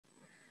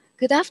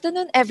Good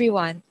afternoon,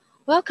 everyone.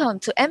 Welcome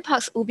to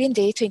MParks Ubin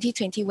Day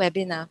 2020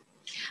 webinar.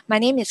 My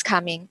name is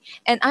Kaming,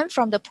 and I'm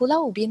from the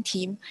Pulau Ubin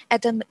team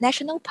at the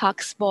National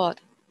Parks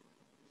Board.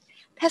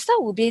 Pesta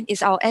Ubin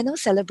is our annual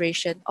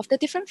celebration of the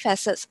different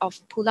facets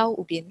of Pulau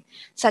Ubin,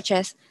 such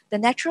as the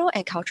natural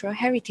and cultural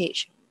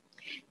heritage,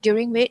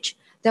 during which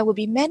there will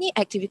be many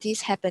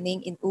activities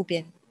happening in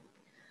Ubin.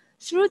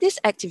 Through these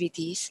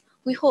activities,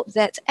 we hope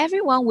that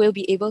everyone will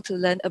be able to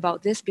learn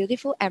about this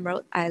beautiful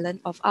emerald island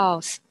of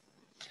ours.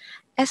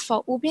 As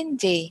for Ubin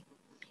Day,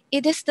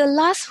 it is the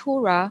last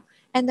hoorah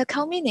and the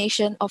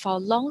culmination of our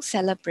long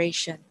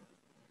celebration.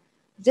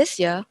 This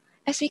year,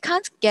 as we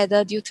can't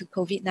gather due to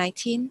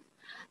COVID-19,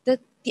 the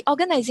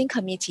organizing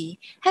committee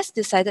has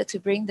decided to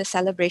bring the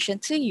celebration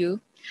to you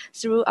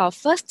through our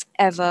first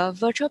ever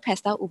virtual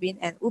Pesta Ubin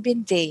and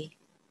Ubin Day.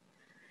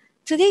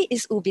 Today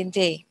is Ubin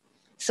Day,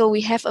 so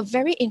we have a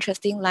very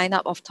interesting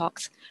lineup of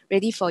talks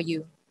ready for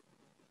you.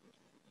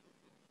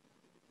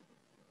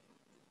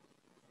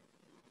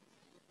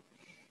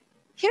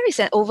 Here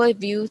is an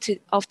overview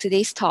of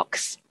today's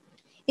talks.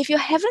 If you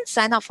haven't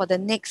signed up for the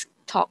next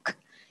talk,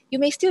 you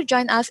may still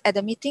join us at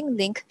the meeting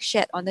link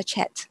shared on the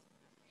chat.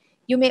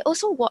 You may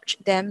also watch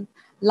them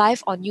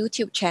live on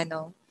YouTube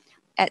channel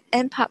at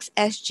MParks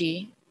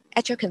SG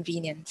at your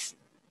convenience.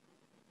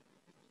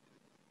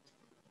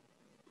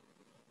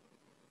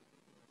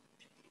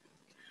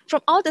 From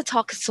all the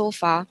talks so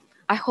far,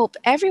 I hope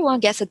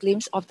everyone gets a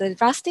glimpse of the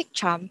rustic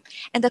charm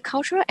and the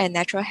cultural and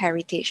natural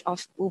heritage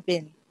of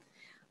Ubin.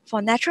 For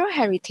natural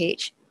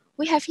heritage,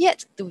 we have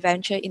yet to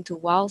venture into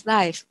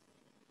wildlife.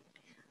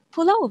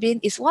 Pulau Ubin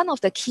is one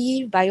of the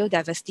key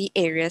biodiversity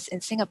areas in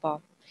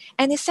Singapore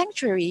and is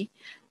sanctuary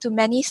to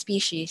many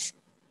species.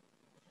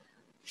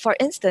 For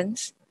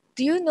instance,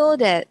 do you know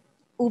that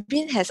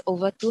Ubin has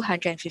over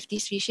 250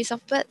 species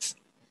of birds?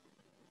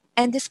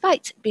 And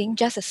despite being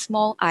just a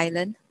small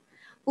island,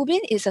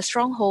 Ubin is a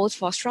stronghold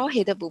for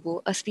straw-headed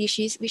bubu, a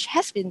species which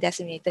has been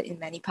decimated in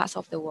many parts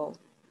of the world.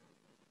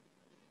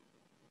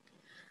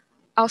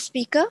 Our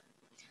speaker,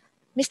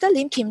 Mr.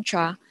 Lim Kim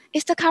Chuah,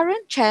 is the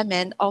current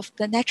chairman of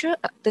the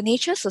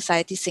Nature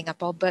Society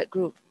Singapore Bird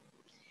Group.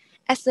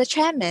 As the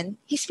chairman,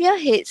 he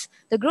spearheads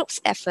the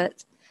group's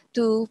effort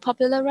to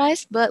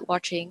popularize bird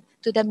watching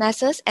to the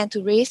masses and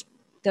to raise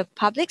the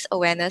public's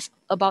awareness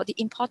about the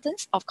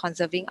importance of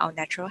conserving our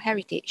natural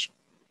heritage.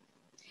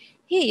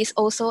 He is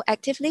also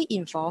actively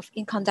involved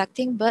in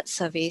conducting bird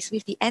surveys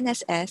with the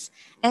NSS,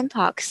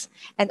 MParks,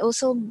 and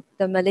also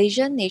the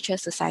Malaysian Nature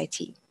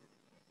Society.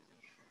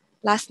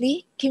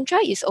 Lastly, Kim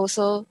Chuah is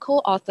also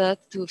co-author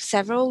to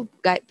several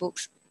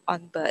guidebooks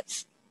on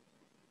birds.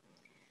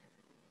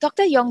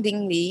 Dr. Yong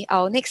Lee,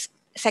 our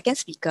second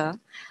speaker,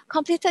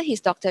 completed his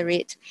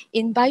doctorate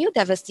in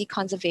biodiversity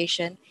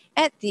conservation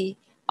at the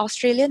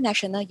Australian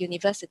National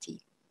University.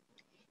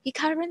 He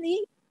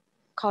currently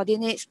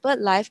coordinates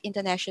BirdLife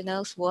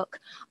International's work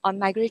on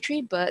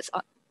migratory bird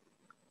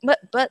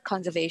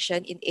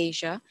conservation in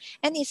Asia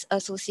and is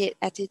associate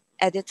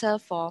editor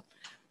for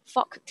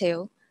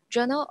Folktale,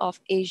 Journal of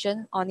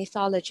Asian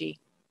Ornithology.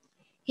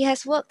 He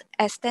has worked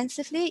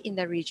extensively in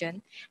the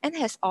region and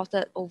has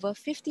authored over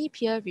 50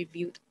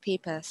 peer-reviewed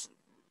papers.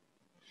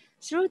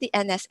 Through the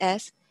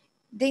NSS,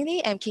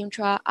 Lee and Kim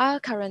Chuah are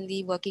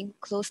currently working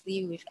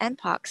closely with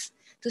MParks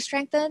to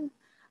strengthen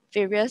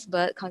various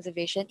bird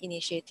conservation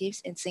initiatives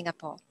in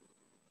Singapore.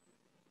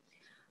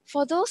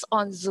 For those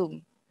on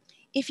Zoom,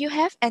 if you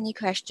have any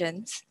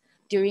questions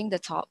during the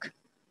talk,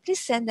 please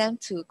send them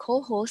to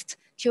co-host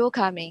Teo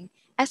Kaming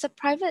as a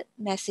private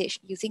message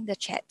using the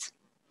chat.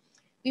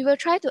 We will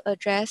try to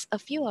address a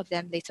few of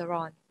them later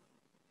on.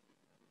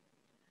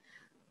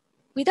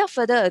 Without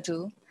further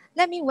ado,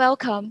 let me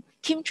welcome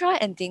Kim Chuah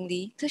and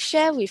Lee to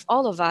share with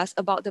all of us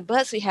about the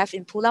birds we have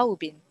in Pulau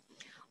Ubin.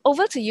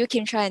 Over to you,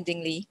 Kim Chuah and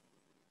Lee.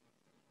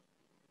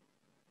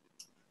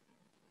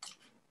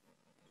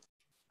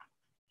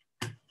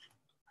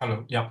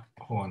 Hello, yeah,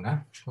 hold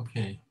on.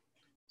 Okay.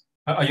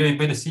 Are you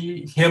able to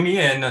hear me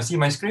and see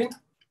my screen?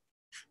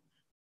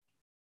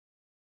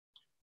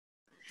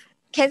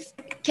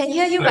 Can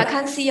hear you, but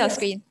can't see your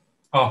screen.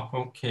 Oh,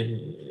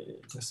 okay.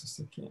 Just a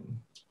second.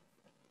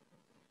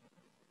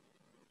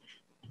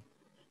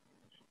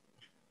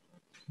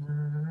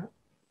 Where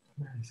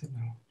is it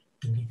now?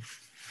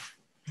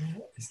 Where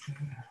is the...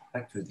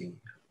 Back to the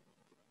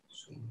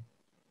Zoom.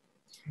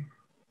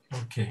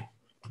 Okay.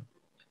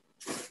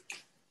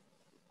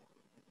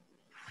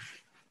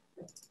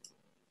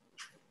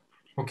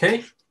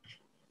 Okay.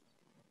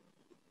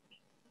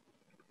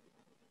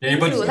 You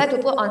would like to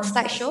put on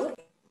slideshow?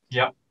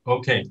 Yeah.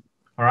 Okay.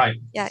 All right.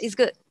 Yeah, it's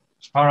good.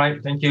 All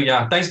right. Thank you.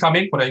 Yeah. Thanks,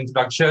 Kaming, for the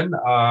introduction.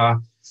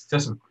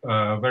 Just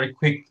a very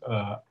quick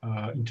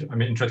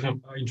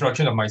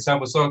introduction of myself.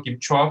 Also, Kim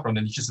Chuah from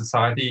the Nature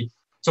Society.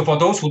 So, for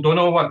those who don't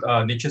know what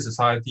Nature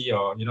Society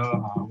or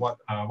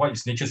what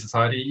is Nature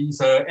Society,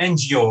 it's an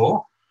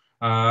NGO,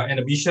 and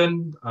the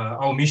mission.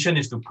 Our mission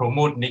is to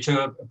promote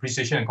nature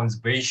appreciation and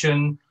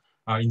conservation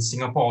in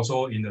Singapore,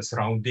 also in the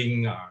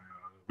surrounding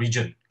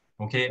region.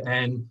 Okay,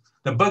 and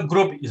the bird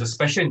group is a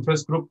special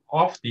interest group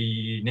of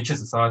the Nature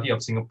Society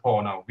of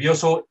Singapore. Now,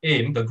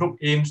 the group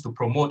aims to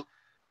promote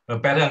a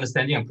better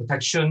understanding and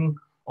protection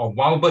of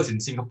wild birds in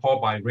Singapore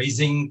by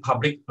raising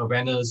public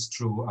awareness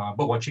through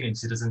bird watching and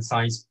citizen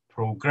science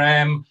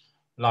program,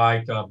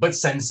 like bird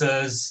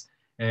sensors,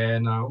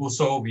 and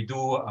also we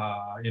do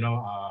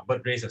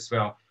bird race as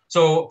well.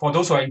 So for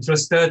those who are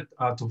interested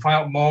to find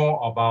out more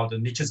about the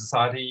Nature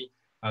Society,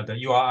 the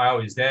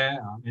URL is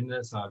there,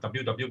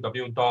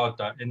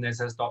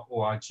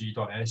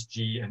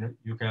 www.nss.org.sg, and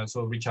you can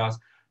also reach us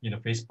in the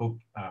Facebook,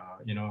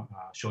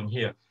 shown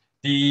here.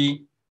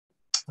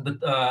 Some of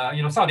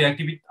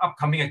the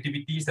upcoming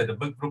activities that the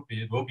bird group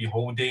will be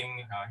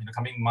holding in the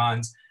coming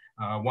months.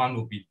 One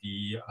will be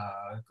the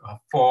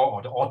fall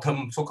or the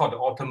autumn, so-called the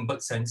autumn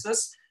bird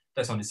census.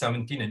 That's on the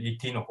 17th and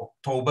 18th of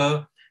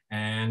October.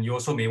 And you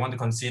also may want to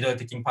consider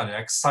taking part in the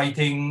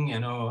exciting,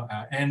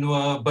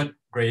 annual bird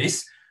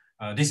race.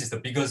 This is the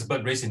biggest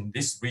bird race in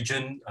this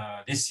region.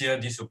 This year,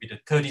 this will be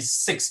the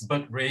 36th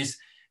bird race,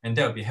 and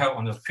that will be held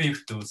on the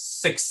 5th to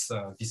 6th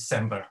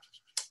December.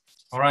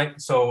 All right,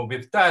 so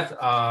with that,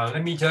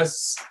 let me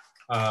just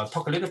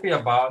talk a little bit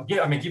about,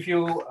 give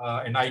you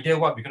an idea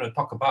what we're going to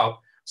talk about.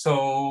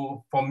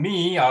 So for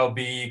me, I'll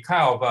be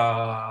kind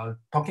of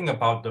talking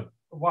about the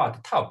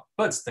type of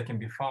birds that can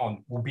be found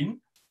in Ubin,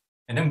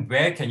 and then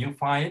where can you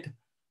find it?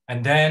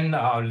 And then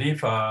I'll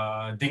leave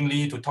Ding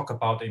Li to talk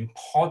about the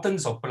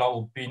importance of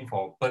Pulau Ubin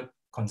for bird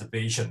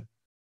conservation.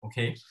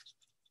 Okay.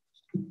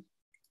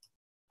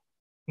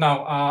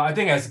 Now, I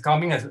think as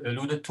Kaming has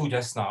alluded to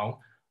just now,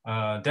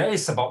 there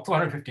is about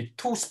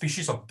 252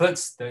 species of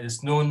birds that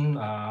is known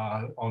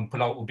on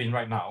Pulau Ubin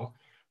right now.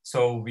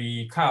 So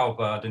we kind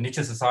of, the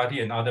Nature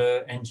Society and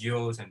other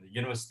NGOs and the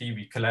university,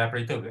 we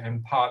collaborated with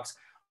MParks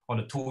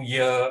on a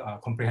 2-year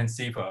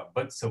comprehensive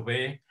bird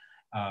survey.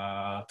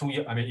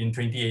 In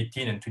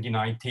 2018 and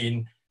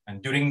 2019.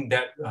 And during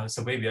that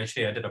survey, we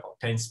actually added about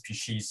 10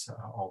 species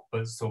of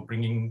birds, so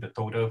bringing the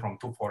total from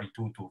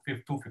 242 to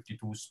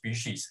 252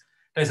 species.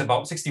 That's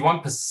about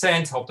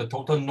 61% of the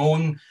total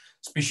known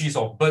species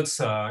of birds,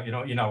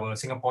 in our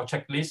Singapore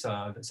checklist.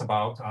 That's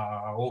about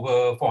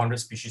over 400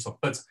 species of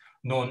birds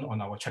known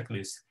on our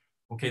checklist.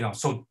 Okay, now,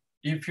 so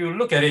if you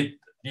look at it,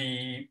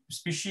 the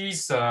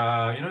species, they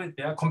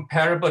are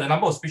comparable, the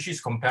number of species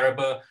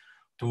comparable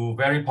to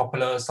very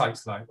popular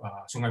sites like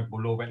Sungai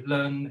Buloh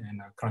wetland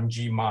and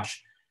Kranji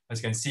Marsh. As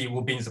you can see,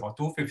 Ubin is about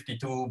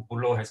 252,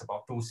 Buloh has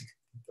about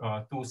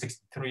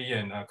 263,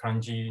 and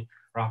Kranji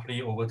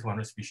roughly over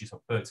 200 species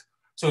of birds.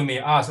 So you may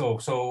ask,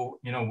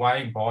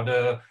 why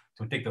bother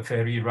to take the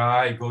ferry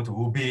ride, go to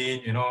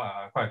Ubin,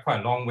 quite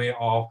a long way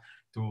off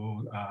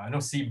to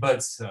see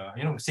birds,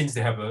 since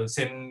they have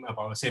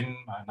about the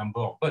same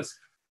number of birds.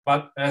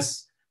 But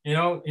as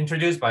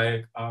introduced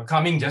by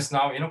Kaming just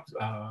now,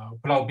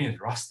 Pulau Ubin is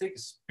rustic,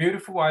 it's a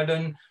beautiful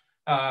island.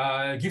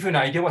 Give you an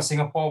idea what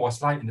Singapore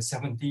was like in the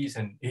 70s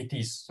and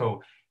 80s.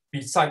 So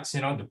besides,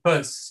 the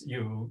birds,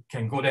 you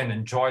can go there and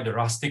enjoy the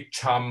rustic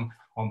charm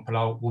on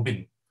Pulau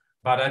Ubin.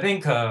 But I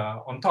think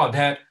on top of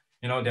that,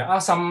 there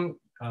are some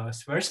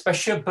very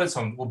special birds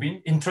on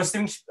Ubin,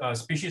 interesting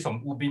species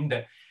on Ubin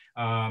that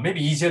may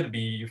be easier to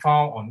be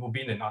found on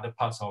Ubin than other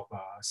parts of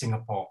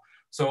Singapore.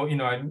 So,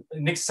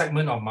 next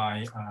segment of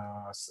my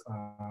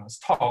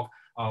talk,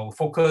 I'll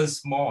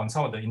focus more on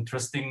some of the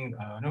interesting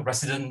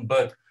resident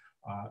bird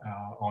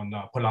on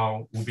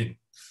Pulau Ubin.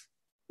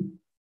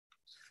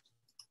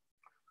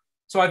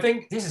 So I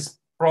think this is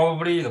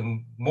probably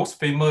the most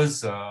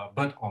famous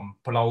bird on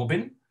Pulau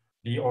Ubin,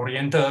 the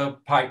Oriental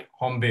Pied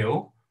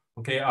Hornbill.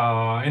 Okay,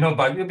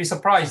 but you'll be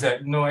surprised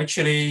that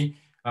actually,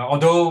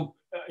 although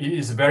it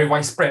is very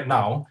widespread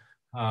now,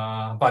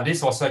 but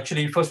this was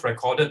actually first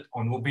recorded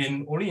on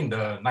Ubin only in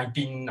the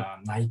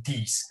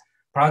 1990s.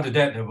 Prior to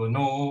that, there were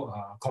no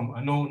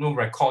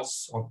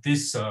records of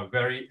this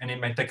very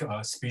enigmatic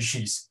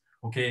species.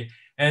 Okay,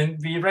 and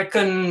we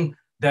reckon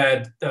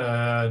that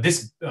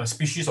this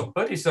species of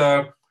bird is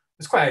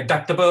quite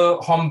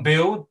adaptable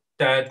hornbill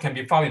that can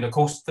be found in the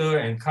coastal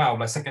and kind of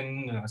like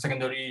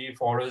secondary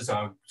forests,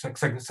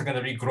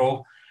 secondary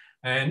growth,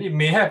 and it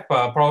may have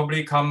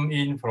probably come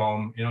in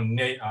from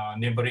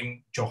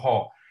neighboring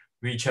Johor,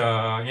 which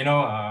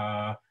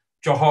Johor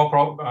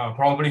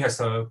probably has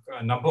a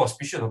number of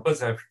species of birds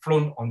that have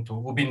flown onto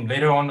Ubin.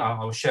 Later on,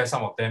 I'll share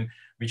some of them,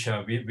 which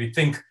we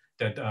think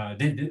that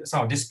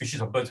some of these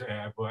species of birds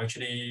were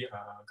actually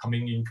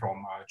coming in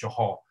from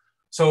Johor.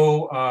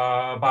 So,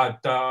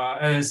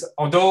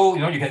 although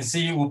you can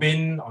see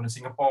Ubin on the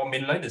Singapore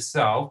mainland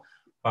itself,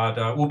 but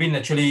Ubin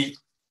actually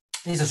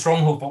is a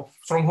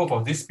stronghold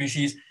for this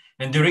species.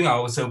 And during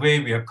our survey,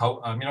 we have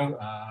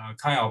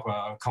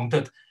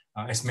counted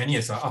as many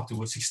as up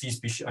to 60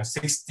 species,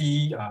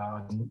 60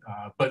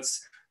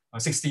 birds,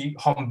 60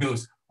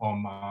 hornbills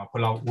on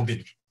Pulau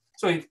Ubin.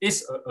 So it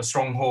is a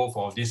stronghold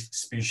for this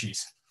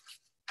species.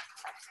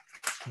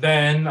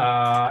 Then,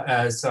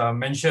 as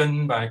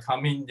mentioned by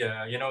Kaming,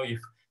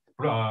 if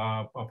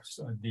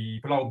the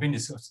Pulau Ubin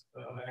is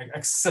an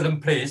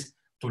excellent place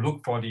to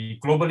look for the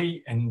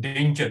globally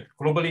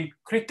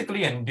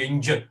critically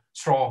endangered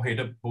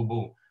straw-headed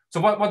bulbul. So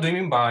what do you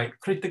mean by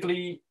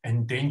critically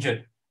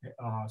endangered?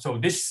 So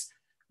this,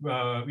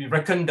 we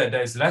reckon that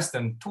there is less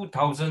than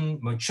 2,000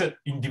 matured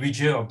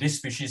individual of this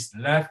species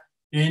left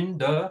in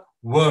the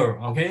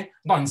world, okay?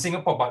 Not in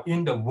Singapore, but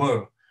in the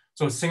world.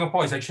 So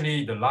Singapore is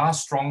actually the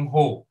last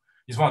stronghold.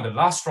 It's one of the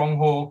last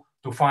stronghold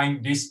to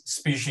find this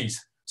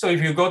species. So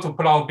if you go to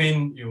Pulau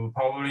Ubin, you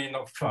probably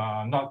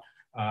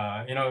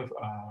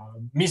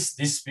miss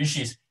this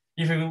species.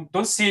 If you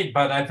don't see it,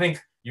 but I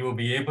think you will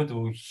be able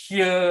to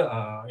hear,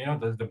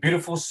 the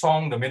beautiful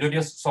song, the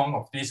melodious song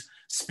of this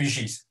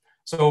species.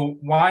 So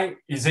why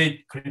is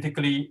it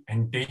critically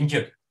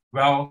endangered?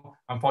 Well,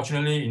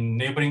 unfortunately, in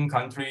neighboring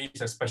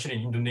countries, especially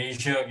in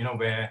Indonesia,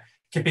 where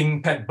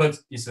keeping pet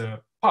birds is a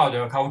part of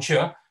their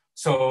culture.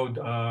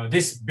 So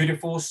these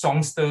beautiful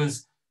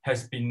songsters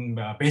has been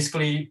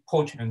basically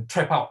poached and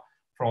trapped out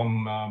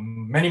from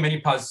many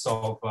parts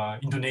of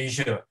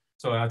Indonesia.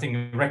 So I think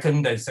we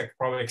reckon that it's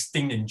probably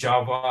extinct in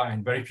Java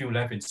and very few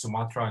left in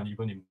Sumatra and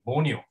even in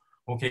Borneo.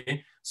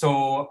 Okay,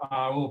 so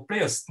I will play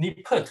a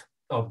snippet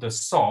of the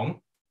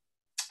song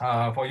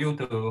for you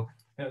to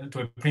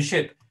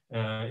appreciate,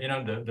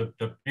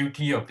 the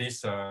beauty of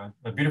this,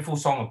 the beautiful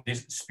song of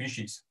this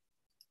species.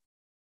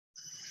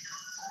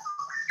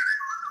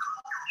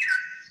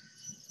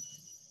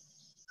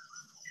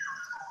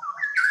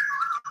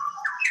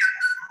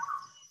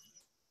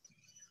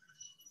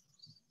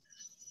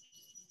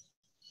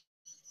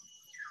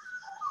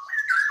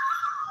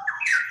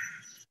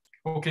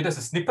 Okay, that's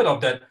a snippet of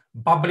that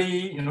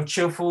bubbly,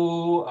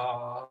 cheerful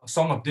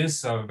song of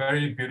this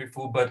very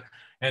beautiful bird.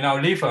 And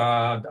I'll leave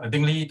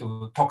Ding-Li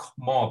to talk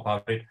more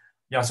about it.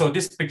 Yeah, so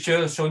this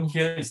picture shown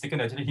here is taken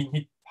at Hin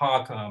Hit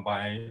Park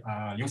by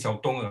Liu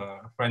Xiaodong,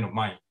 a friend of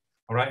mine.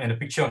 All right, and the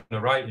picture on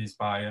the right is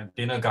by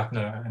Dana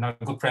Gardner,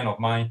 another good friend of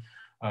mine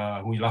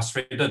who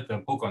illustrated the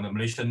book on the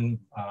Malaysian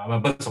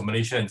birds of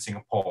Malaysia and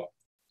Singapore.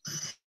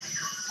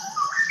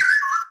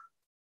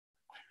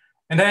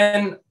 And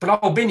then Pulau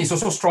Ubin is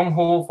also a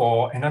stronghold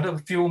for another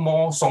few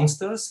more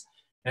songsters.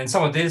 And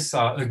some of this,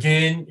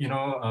 again,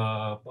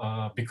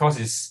 because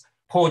it's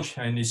poached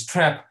and it's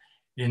trapped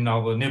in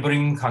our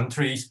neighboring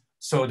countries.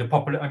 So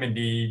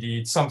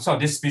some of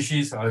these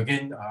species are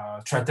again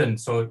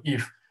threatened. So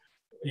if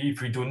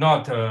we do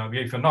not,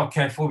 if we're not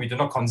careful, we do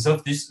not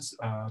conserve this,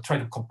 try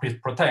to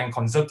protect and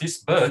conserve these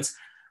birds,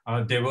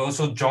 they will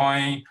also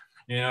join,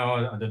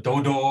 the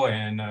dodo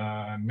and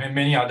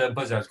many other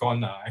birds that have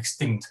gone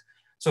extinct.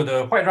 So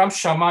the white rump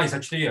shama is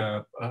actually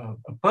a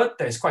bird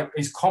that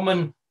is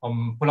common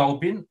on Pulau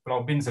Ubin. Pulau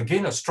Ubin is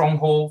again a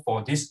stronghold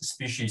for this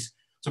species.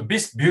 So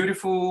this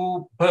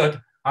beautiful bird,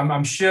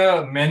 I'm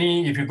sure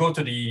many, if you go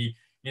to the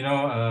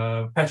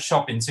pet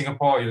shop in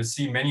Singapore, you'll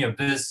see many of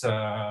this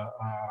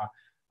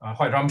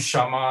white rump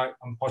shama,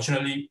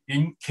 unfortunately,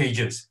 in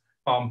cages.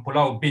 On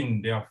Pulau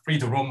Ubin, they are free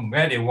to roam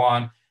where they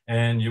want,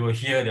 and you will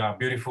hear their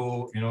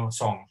beautiful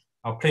song.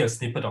 I'll play a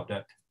snippet of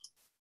that.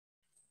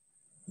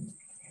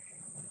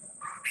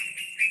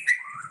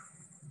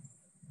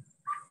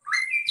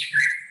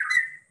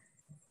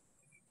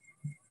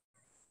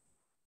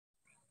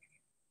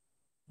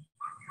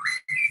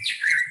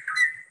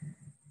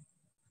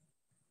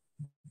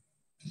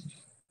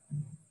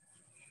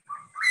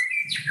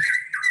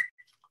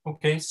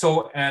 Okay,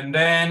 so and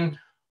then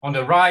on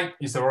the right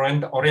is the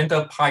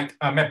oriental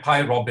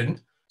magpie robin.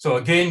 So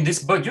again,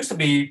 this bird used to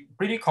be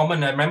pretty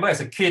common. I remember as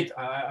a kid,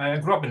 I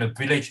grew up in a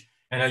village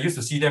and I used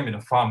to see them in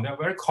the farm. They're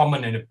very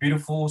common and a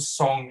beautiful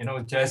song,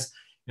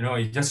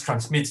 it just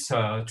transmits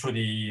through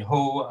the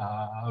whole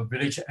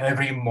village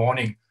every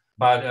morning.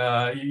 But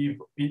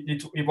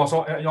it was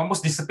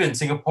almost disappeared in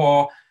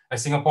Singapore.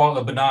 As Singapore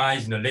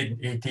urbanized in the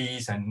late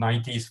 80s and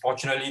 90s,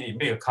 fortunately, it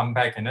made a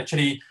comeback. And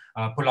actually,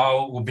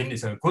 Pulau Ubin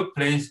is a good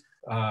place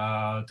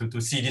to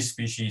see this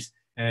species.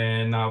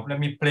 And let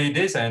me play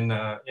this, and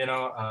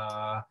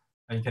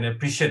you can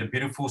appreciate the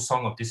beautiful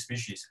song of this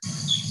species.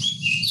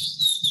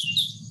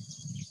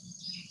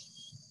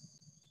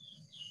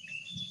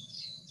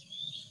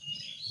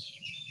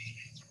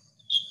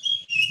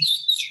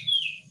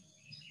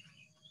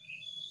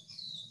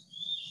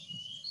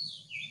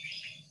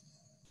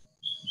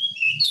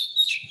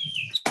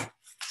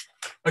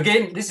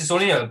 Again, this is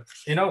only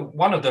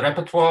one of the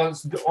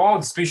repertoires. All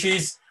the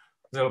species,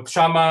 the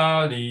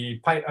shama, the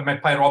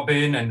magpie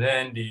robin, and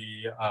then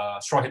the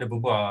straw-headed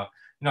bulbul are,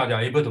 they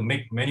are able to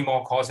make many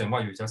more calls than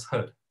what you just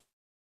heard.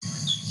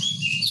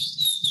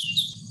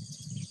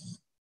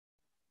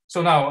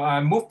 So now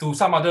I move to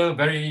some other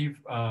very,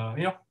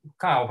 kind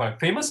of like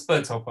famous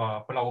birds of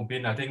Pulau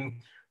Ubin. I think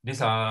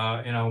these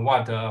are,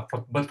 what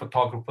bird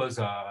photographers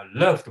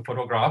love to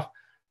photograph.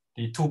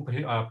 The two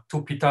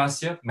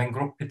pittas here,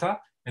 mangrove pitta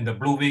and the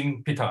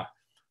blue-winged pitta.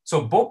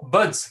 So both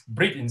birds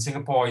breed in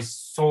Singapore.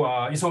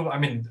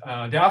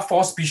 There are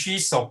 4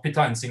 species of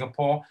pitta in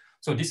Singapore.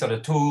 So these are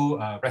the 2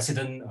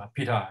 resident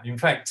pitta. In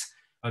fact,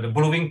 the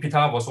blue-winged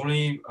pitta was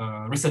only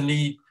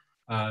recently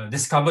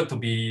discovered to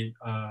be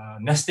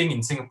nesting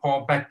in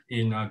Singapore back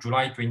in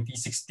July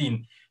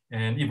 2016.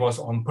 And it was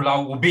on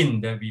Pulau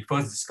Ubin that we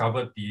first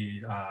discovered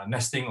the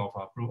nesting of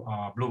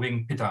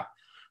blue-winged pitta.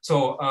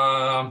 So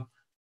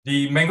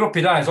the mangrove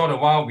pitta, as all the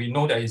while, we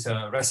know that it's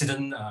a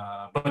resident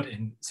bird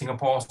in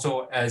Singapore.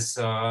 So as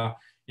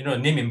you know, the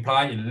name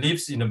implies, it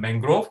lives in the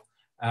mangrove.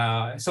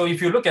 So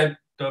if you look at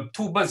the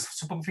two birds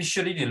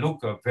superficially, they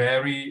look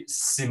very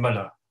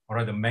similar. All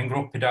right, the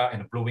mangrove pitta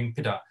and the blue-winged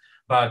pitta.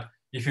 But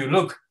if you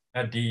look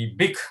at the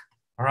beak,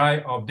 all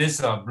right, of this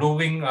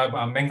blue-winged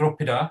mangrove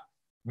pitta,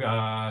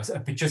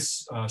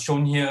 pictures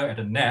shown here at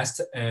the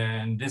nest,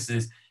 and this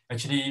is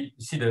actually,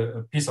 you see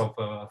the piece of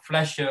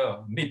flesh here,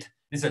 meat.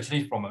 This is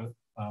actually from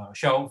a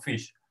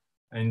shellfish.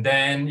 And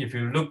then if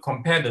you look,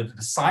 compare the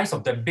size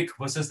of that beak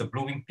versus the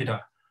blue-winged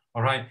pitta,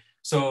 all right?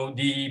 So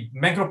the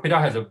mangrove pitta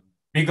has a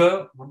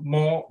bigger,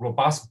 more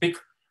robust beak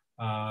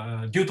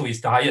due to its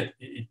diet.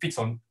 It feeds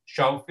on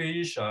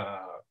shellfish,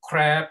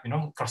 crab, you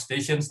know,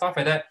 crustacean, stuff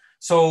like that.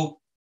 So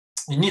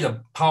you need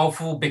a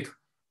powerful beak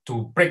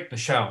to break the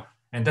shell.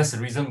 And that's the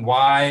reason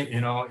why,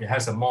 you know, it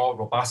has a more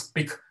robust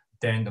beak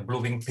than the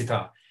blue-winged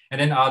pitta. And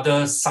then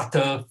other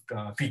subtle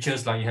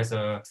features, like it has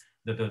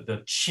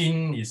the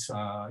chin is,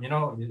 you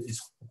know,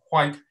 is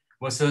white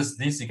versus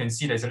this. You can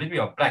see there's a little bit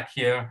of black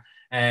here.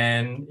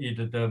 And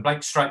the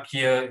black stripe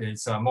here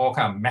is more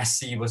kind of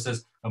messy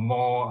versus a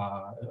more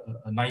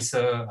a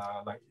nicer,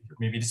 like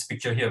maybe this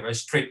picture here, very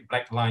straight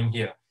black line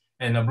here.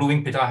 And the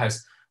blue-winged pitta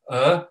has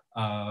a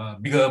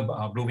bigger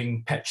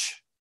blue-winged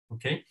patch,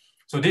 okay?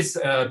 So these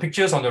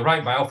pictures on the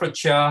right by Alfred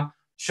Chia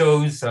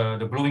shows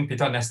the blue-winged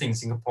pitta nesting in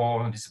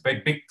Singapore. This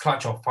very big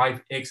clutch of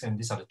 5 eggs, and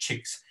these are the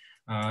chicks.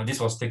 This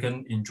was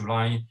taken in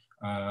July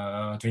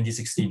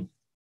 2016.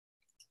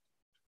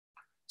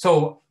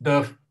 So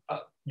the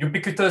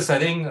ubiquitous, I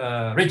think,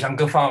 red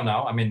jungle fowl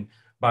now, I mean,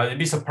 but I'd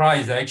be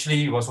surprised that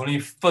actually it was only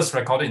first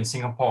recorded in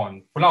Singapore,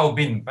 in Pulau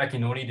Ubin, back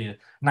in only the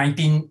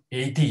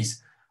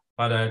 1980s.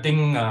 But I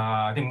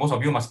think most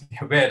of you must be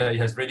aware that it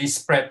has really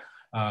spread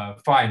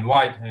far and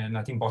wide, and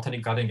I think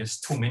Botanic Garden gets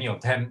too many of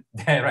them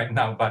there right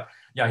now. But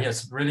yeah, he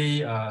has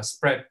really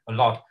spread a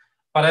lot.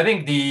 But I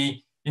think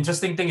the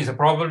interesting thing is that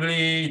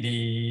probably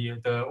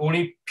the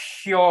only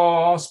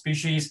pure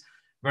species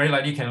very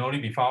likely can only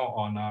be found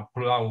on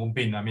Pulau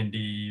Ubin. I mean,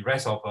 the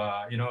rest of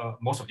you know,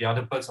 most of the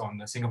other birds on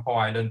the Singapore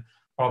island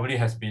probably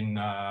has been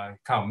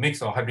kind of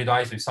mixed or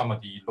hybridized with some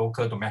of the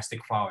local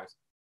domestic flowers.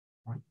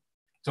 Right?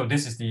 So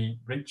this is the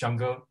red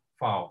jungle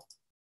fowl,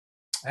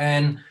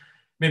 and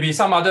maybe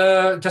some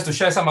other, just to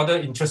share some other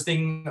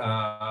interesting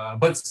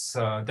birds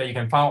that you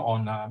can find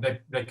on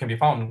that can be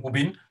found on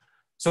Ubin.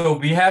 So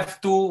we have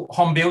 2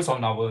 hornbills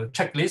on our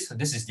checklist.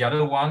 This is the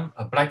other one,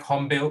 a black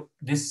hornbill.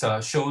 This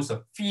shows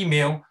a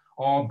female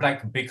or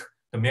black beak.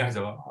 The male has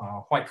a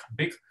white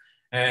beak,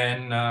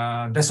 and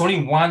there's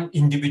only one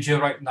individual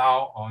right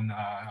now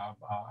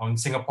on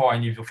Singapore.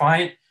 And if you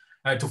find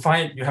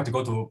it, you have to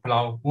go to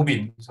Pulau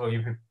Ubin. So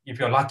if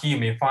you're lucky, you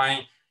may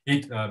find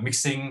it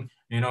mixing,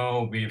 you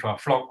know, with a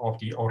flock of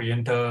the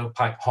Oriental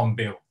pied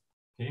hornbill.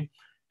 Okay,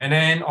 and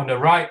then on the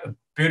right, a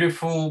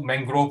beautiful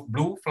mangrove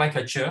blue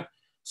flycatcher.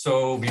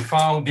 So we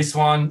found this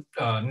one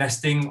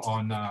nesting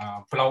on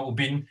Pulau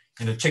Ubin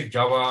in the Chek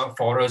Jawa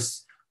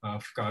forest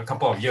a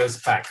couple of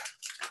years back.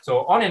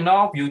 So on and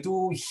off, you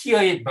do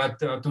hear it, but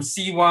to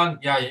see one,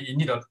 yeah, you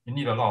need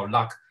a lot of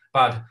luck.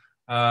 But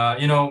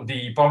you know,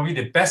 probably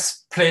the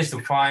best place to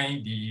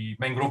find the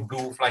mangrove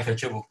blue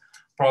flycatcher will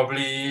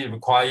probably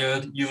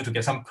require you to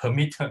get some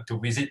permit to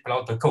visit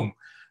Pulau Tekong.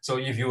 So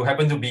if you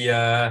happen to be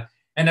a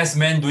NS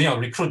man doing a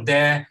recruit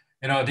there,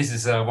 you know, this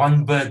is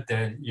one bird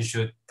that you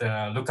should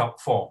look out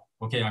for.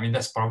 Okay, I mean,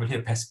 that's probably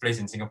the best place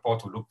in Singapore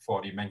to look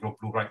for the mangrove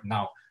blue right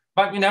now.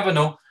 But you never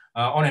know.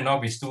 On and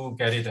off, we still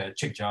get it at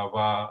Chek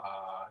Jawa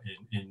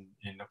in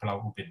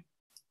Pulau Ubin.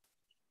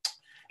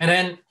 And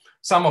then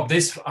some of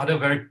these other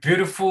very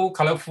beautiful,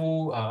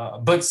 colorful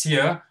birds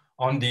here.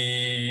 On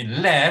the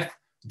left,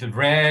 the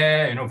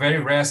rare, you know, very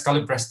rare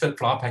scarlet-breasted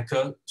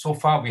flowerpecker. So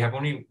far, we have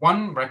only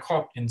one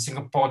record in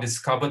Singapore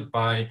discovered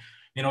by,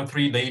 you know,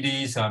 3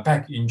 ladies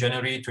back in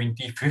January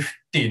 2015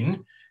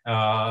 in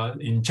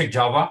Chek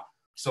Jawa.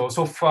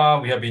 So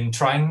far we have been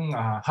trying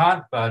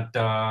hard, but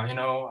you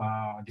know,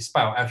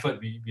 despite our effort,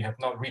 we have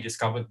not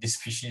rediscovered this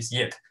species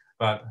yet.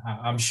 But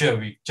I'm sure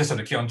we just have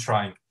to keep on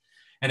trying.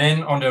 And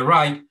then on the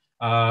right,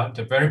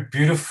 the very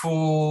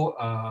beautiful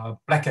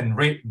black and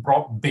red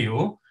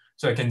broadbill.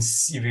 So you can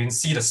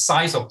see the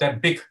size of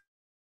that beak.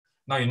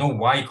 Now you know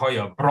why you call it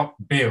a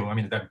broadbill. I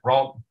mean, that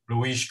broad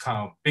bluish kind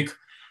of beak.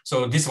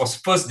 So this was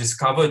first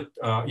discovered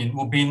in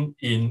Ubin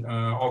in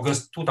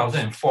August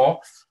 2004.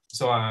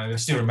 So I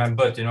still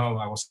remembered, you know,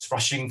 I was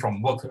rushing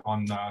from work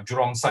on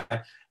Jurong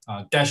side,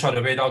 dash all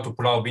the way down to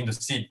Pulau Ubin to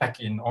see it back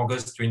in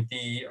August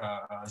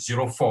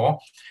 2004.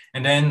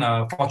 And then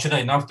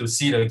fortunate enough to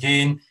see it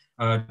again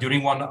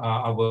during one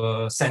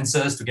our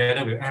census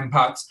together with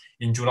MParks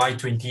in July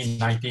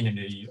 2019 in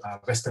the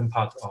western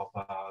part of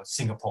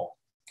Singapore.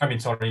 I mean,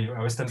 sorry,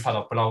 western part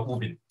of Pulau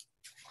Ubin.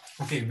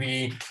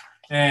 Okay,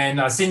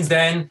 since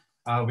then,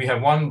 we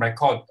have one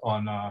record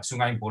on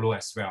Sungai Buloh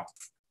as well.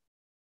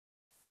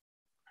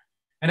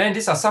 And then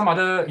these are some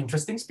other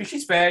interesting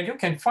species where you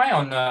can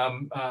find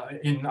on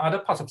in other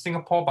parts of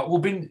Singapore, but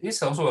Ubin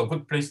is also a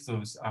good place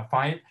to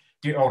find.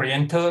 The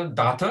Oriental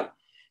darter,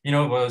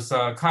 was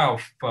kind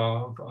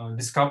of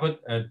discovered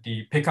at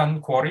the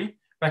Pekan Quarry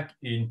back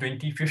in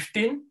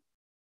 2015.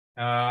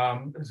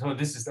 So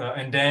this is,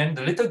 and then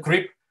the little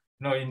grip,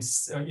 in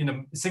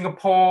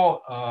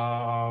Singapore,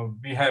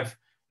 we have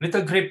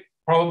little grip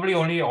probably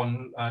only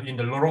on in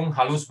the Lorong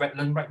Halus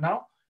wetland right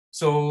now.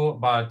 So,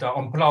 but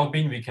on Pulau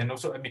Ubin, we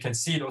can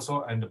see it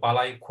also in the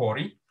Balai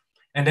Quarry,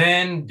 and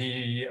then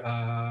the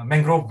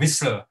mangrove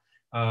whistler.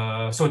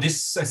 So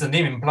this, as the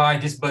name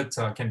implies, this bird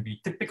can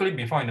typically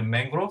be found in the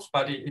mangroves,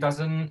 but it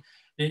doesn't.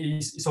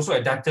 It's also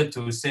adapted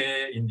to,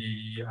 say, in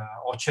the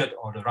orchard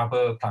or the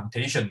rubber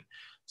plantation.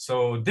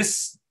 So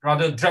this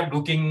rather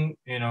drab-looking,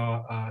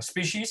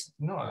 species,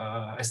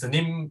 as the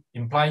name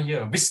implies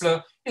here,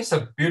 whistler, is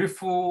a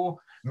beautiful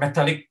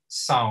metallic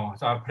sound.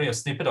 So I'll play a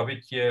snippet of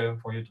it here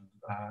for you to,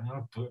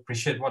 to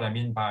appreciate what I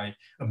mean by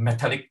a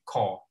metallic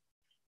call.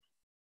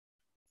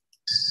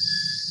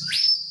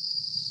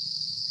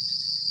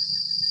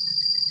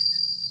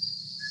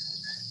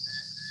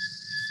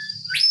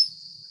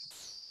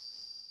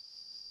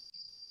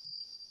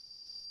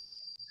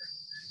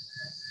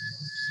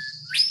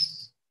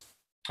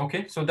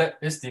 Okay, so that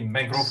is the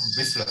mangrove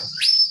whistler.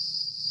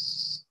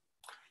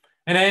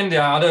 And then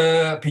there are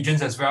other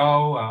pigeons as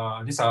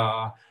well. These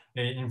are,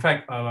 in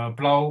fact,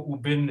 Pulau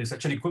Ubin is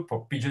actually good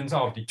for pigeons.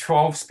 Out of the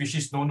 12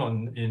 species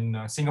known in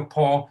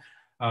Singapore,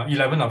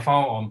 11 are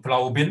found on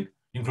Pulau Ubin,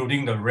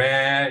 including the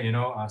rare,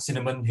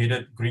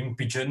 cinnamon-headed green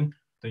pigeon,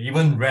 the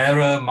even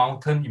rarer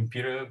mountain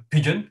imperial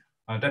pigeon.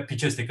 That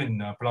picture is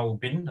taken in Pulau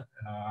Ubin.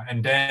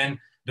 And then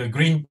the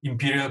green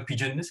imperial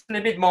pigeon is a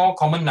little bit more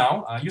common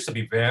now. Used to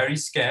be very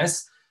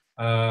scarce.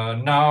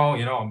 Now,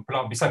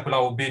 on beside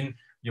Pulau Ubin,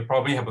 you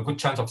probably have a good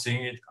chance of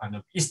seeing it on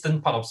the eastern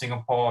part of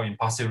Singapore, in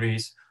Pasir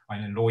Ris,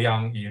 and in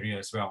Loyang area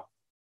as well.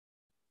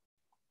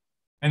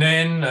 And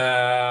then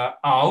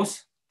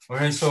owls.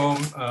 Okay, so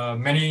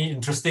many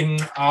interesting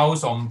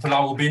owls on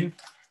Pulau Ubin.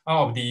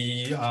 Out of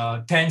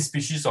the 10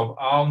 species of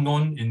owl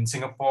known in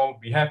Singapore,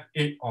 we have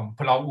 8 on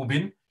Pulau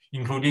Ubin,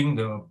 including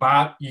the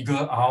barred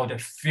eagle owl,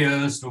 that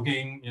fierce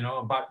looking,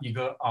 barred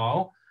eagle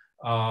owl.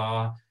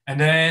 And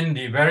then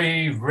the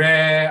very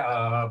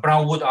rare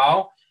brown wood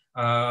owl.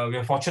 We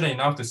are fortunate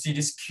enough to see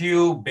this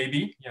cute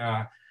baby.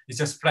 It's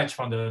just fledged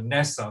from the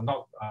nest,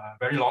 not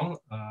very long.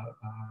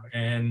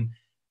 And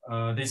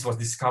this was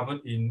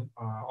discovered in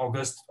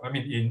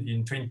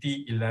in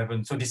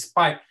 2011. So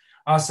despite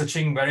us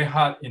searching very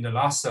hard in the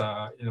last,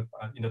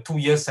 in the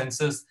 2-year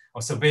census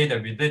or survey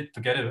that we did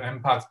together with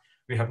MParks,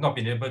 we have not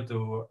been able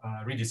to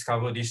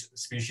rediscover this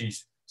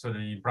species. So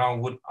the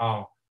brown wood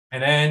owl.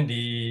 And then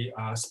the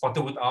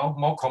spotted wood owl,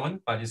 more common,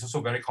 but it's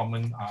also very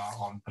common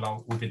on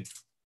Pulau Ubin.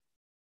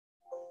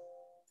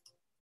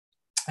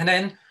 And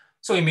then,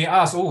 so you may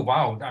ask, oh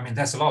wow,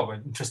 there's a lot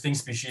of interesting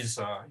species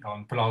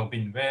on Pulau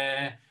Ubin.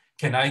 Where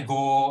can I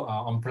go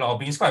on Pulau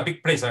Ubin? It's quite a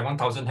big place, like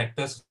 1,000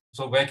 hectares.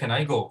 So where can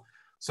I go?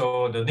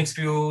 So the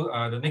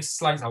next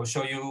slides, I will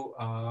show you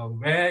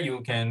where you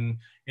can,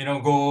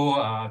 go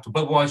to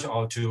birdwatch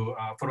or to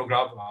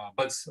photograph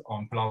birds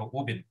on Pulau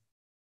Ubin.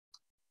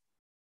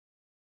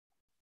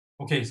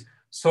 Okay,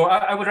 so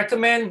I would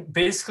recommend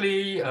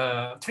basically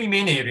 3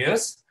 main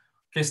areas.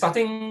 Okay,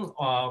 starting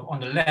on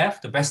the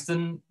left, the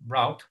western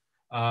route,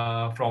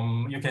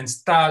 you can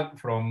start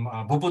from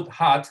Bubut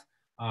Hut,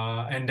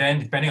 and then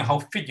depending on how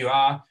fit you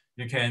are,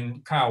 you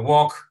can kind of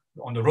walk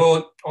on the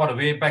road all the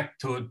way back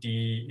to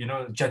the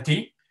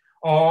jetty,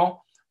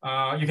 or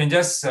you can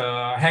just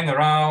hang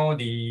around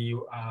the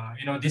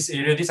this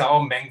area. These are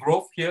all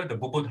mangrove here, the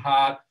Bubut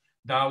Hut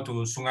down to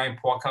Sungai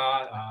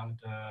Puaka,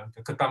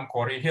 the Ketam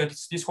Quarry here.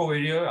 This whole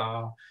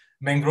area,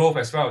 mangrove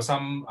as well as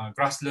some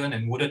grassland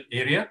and wooded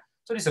area.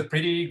 So it's a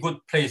pretty good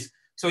place.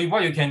 So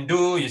what you can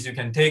do is you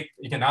can take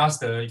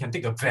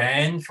a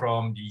van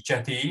from the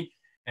jetty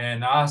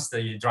and ask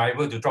the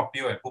driver to drop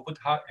you at Bubut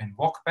Hut and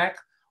walk back.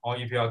 Or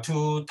if you are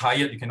too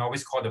tired, you can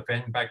always call the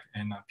van back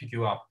and pick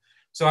you up.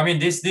 So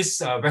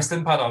this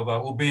western part of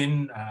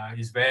Ubin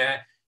is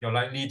where you're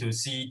likely to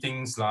see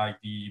things like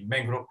the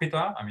mangrove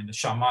pita. The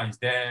shama is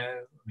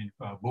there.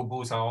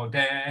 Bulbuls are all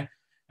there,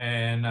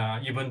 and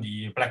even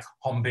the black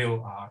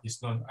hornbill is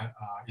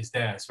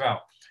there as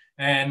well.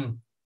 And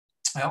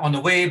on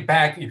the way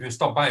back, if you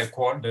stop by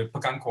the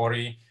Pekan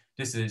Quarry,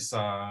 this is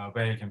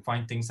where you can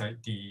find things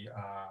like the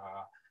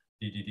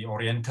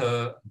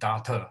Oriental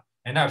darter.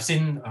 And I've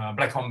seen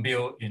black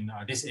hornbill in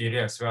this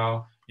area as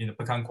well, in the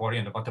Pekan Quarry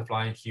and the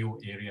Butterfly Hill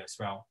area as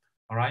well.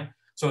 All right.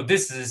 So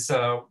this is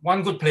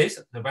one good place,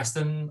 the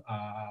western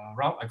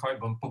route. I call it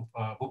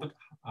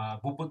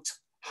Bubut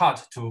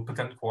Hut to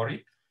Pekan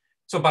Quarry.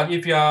 So, but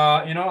if you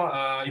are,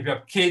 if you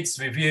have kids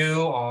with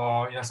you,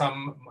 or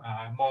some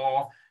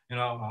more,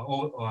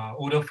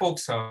 older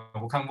folks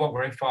who can't walk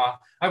very far,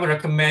 I would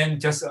recommend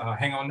just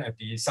hang on at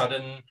the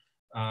southern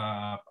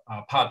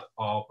part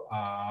of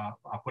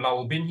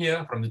Pulau Ubin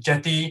here. From the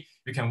jetty,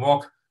 you can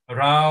walk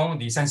around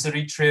the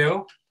sensory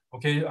trail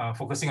okay,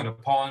 focusing on the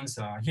ponds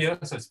here,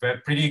 so it's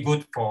pretty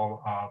good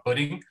for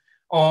birding,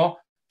 or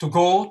to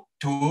go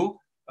to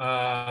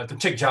the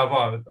Czech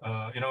Java,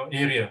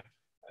 area.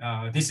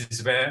 This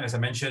is where, as I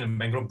mentioned, a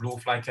mangrove blue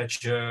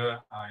flycatcher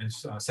and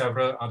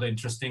several other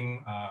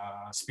interesting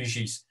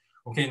species.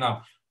 Okay,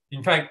 now,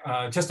 in fact,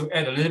 just to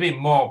add a little bit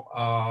more,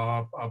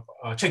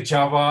 Czech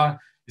Java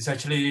is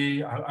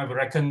actually, I would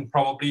reckon,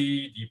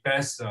 probably the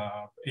best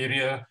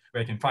area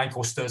where you can find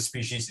coastal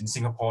species in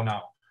Singapore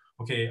now.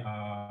 Okay,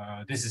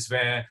 this is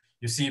where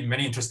you see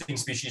many interesting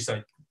species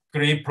like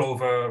gray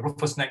plover,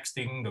 rufous neck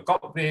sting, the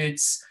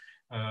godwits,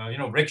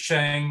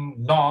 rickshank,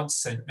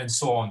 knots, and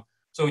so on.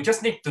 So you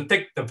just need to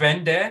take the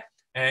van there,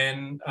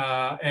 and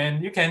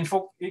you can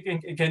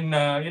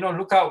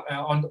look out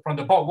from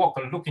the boardwalk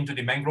and look into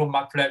the mangrove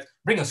mudflat.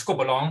 Bring a scope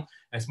along,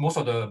 as most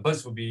of the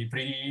birds will be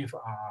pretty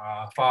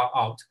far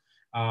out.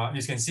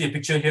 You can see a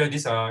picture here.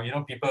 These are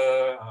people.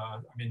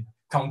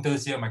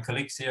 Counters here. My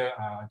colleagues here,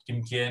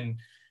 Kim Kian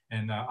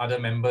and other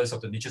members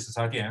of the Nature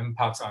Society and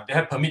Parks. They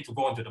have permit to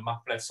go onto the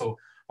mudflat. So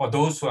for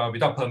those who are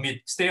without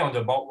permit, stay on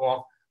the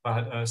boardwalk.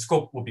 But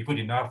scope will be good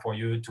enough for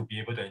you to be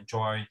able to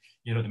enjoy,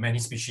 the many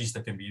species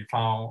that can be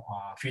found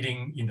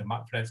feeding in the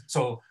mudflats.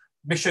 So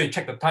make sure you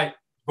check the tide.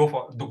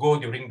 Go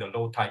during the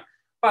low tide.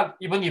 But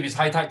even if it's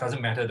high tide,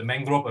 doesn't matter. The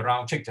mangrove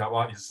around Czech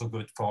Java is so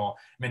good for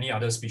many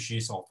other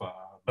species of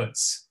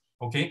birds.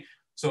 Okay.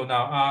 So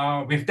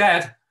now with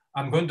that,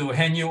 I'm going to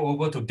hand you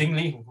over to Ding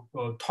Li, who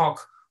will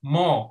talk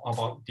more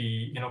about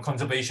the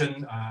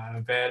conservation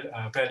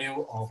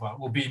value of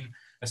Ubin,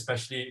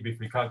 especially with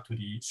regard to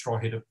the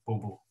straw-headed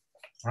bobo.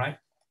 All right,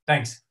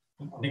 thanks.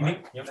 Ding Li.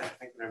 Yep. Thank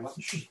you very much.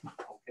 Okay,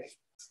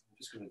 I'm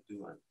just going to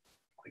do a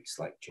quick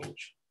slide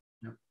change.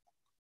 Yep.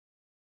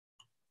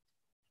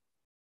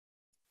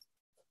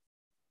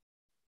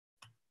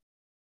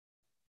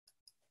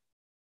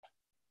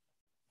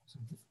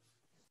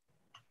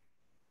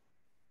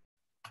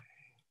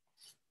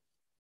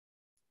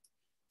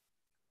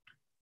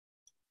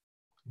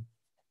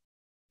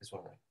 This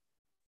one, right?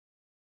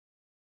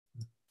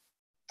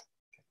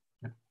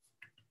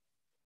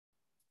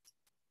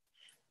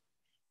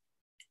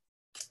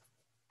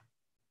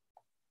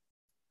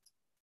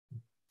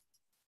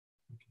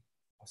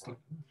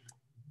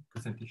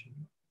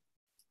 Presentation.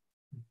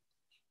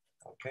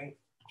 Okay.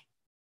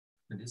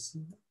 This.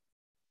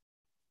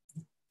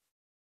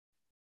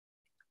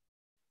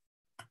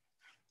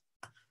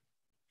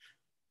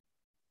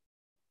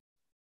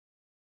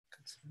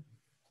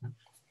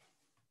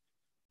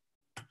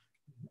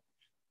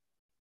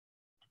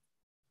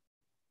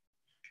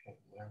 Okay,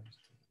 where is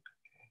the,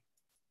 okay.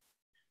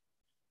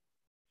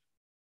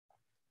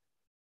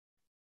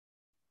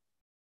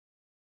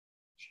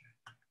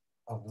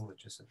 I'll do it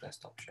just a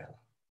desktop share.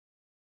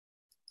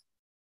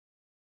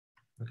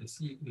 Okay,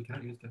 see, we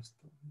cannot use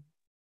desktop.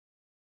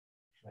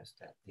 Where's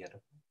that? The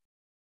other one?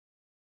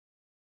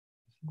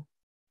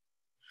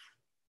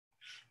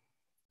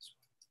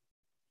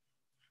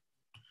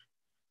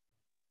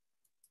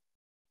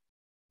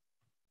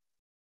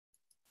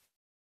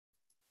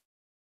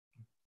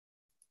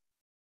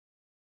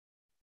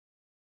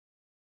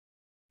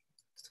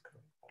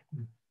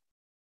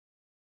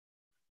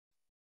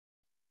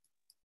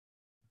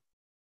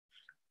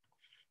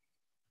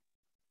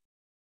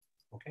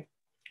 Okay.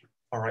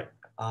 All right.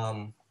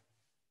 Can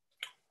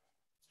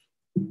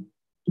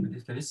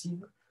you see?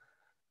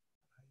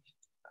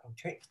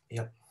 Okay.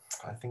 Yep.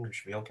 I think we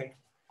should be okay.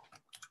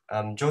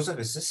 Joseph,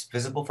 is this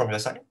visible from your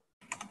side?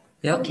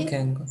 Yeah, Okay. you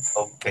can go.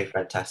 Okay,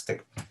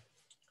 fantastic.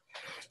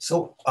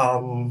 So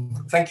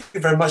thank you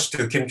very much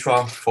to Kim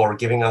Chuah for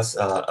giving us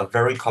a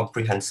very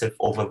comprehensive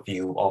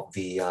overview of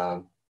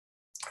the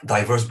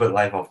diverse bird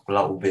life of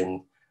Pulau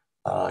Ubin,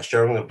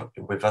 sharing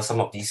with us some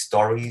of these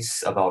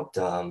stories about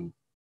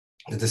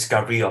the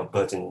discovery of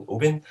birds in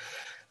Ubin,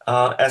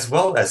 as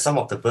well as some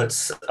of the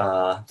birds,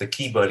 the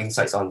key birding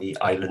sites on the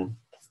island.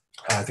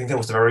 I think that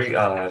was a very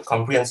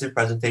comprehensive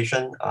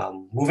presentation.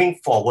 Moving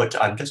forward,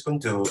 I'm just going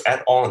to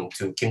add on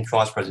to Kim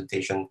Chuah's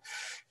presentation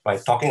by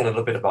talking a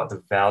little bit about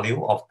the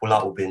value of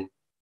Pulau Ubin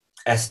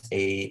as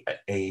a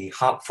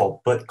hub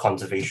for bird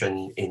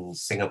conservation in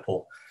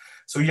Singapore.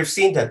 So you've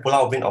seen that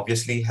Pulau Ubin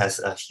obviously has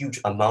a huge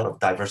amount of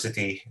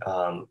diversity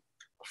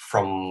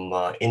from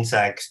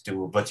insects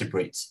to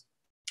vertebrates.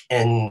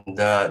 And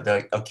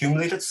the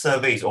accumulated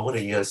surveys over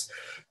the years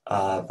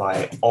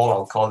by all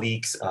our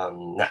colleagues,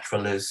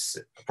 naturalists,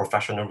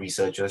 professional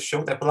researchers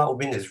show that Pulau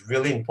Ubin is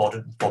really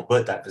important for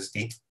bird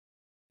diversity.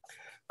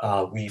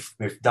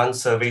 We've done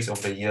surveys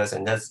over the years,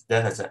 and that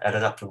has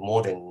added up to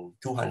more than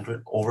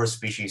 200 over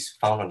species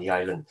found on the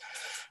island.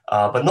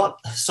 But not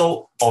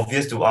so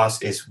obvious to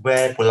us is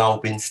where Pulau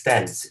Ubin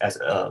stands as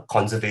a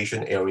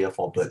conservation area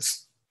for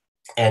birds.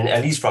 And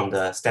at least from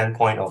the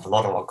standpoint of a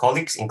lot of our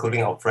colleagues,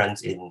 including our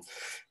friends in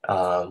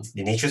the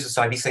Nature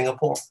Society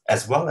Singapore,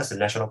 as well as the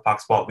National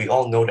Parks Board, we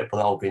all know that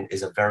Pulau Ubin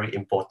is a very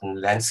important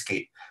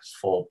landscape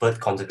for bird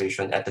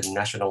conservation at the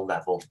national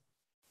level.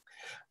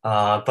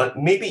 But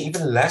maybe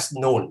even less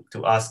known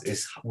to us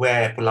is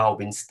where Pulau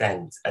Ubin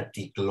stands at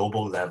the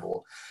global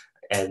level.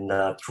 And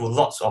through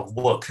lots of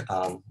work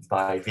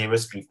by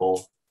various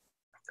people,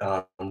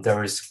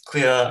 there is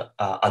clear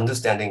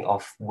understanding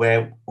of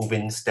where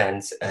Ubin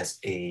stands as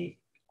a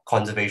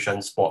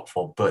conservation spot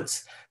for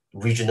birds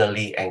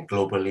regionally and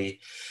globally.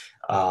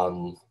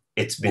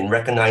 It's been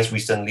recognized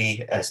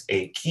recently as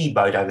a key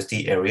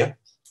biodiversity area,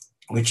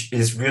 which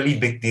is really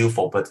big deal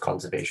for bird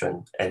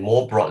conservation and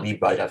more broadly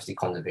biodiversity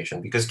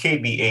conservation, because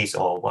KBAs,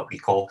 or what we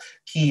call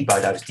key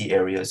biodiversity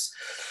areas,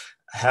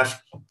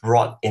 have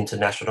broad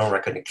international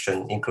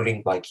recognition,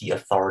 including by key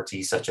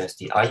authorities such as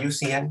the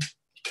IUCN,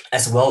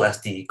 as well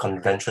as the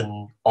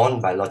Convention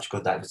on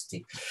Biological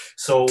Diversity.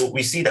 So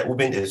we see that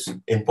Ubin is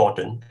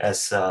important,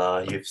 as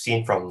you've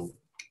seen from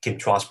Kim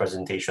Chuah's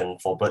presentation,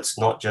 for birds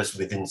not just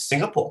within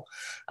Singapore.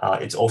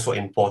 It's also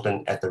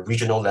important at the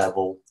regional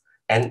level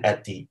and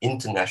at the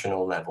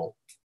international level.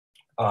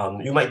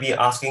 You might be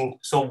asking,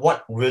 so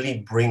what really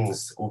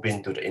brings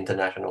Ubin to the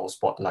international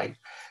spotlight?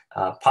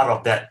 Part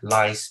of that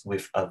lies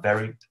with a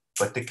very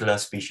particular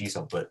species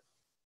of bird,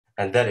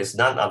 and that is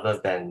none other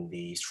than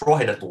the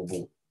straw-headed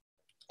bulbul.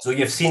 So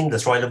you've seen the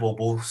straw-headed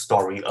bulbul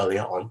story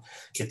earlier on.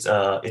 It's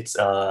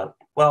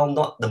well,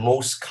 not the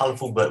most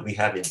colorful bird we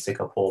have in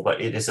Singapore, but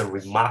it is a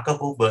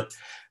remarkable bird.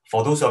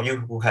 For those of you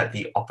who had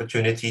the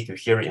opportunity to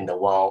hear it in the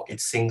wild,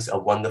 it sings a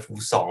wonderful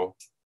song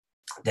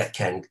that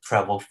can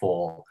travel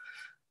for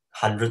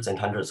hundreds and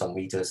hundreds of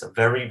meters, a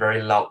very,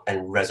 very loud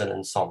and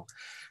resonant song.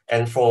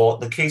 And for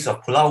the case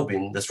of Pulau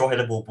Ubin, the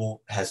straw-headed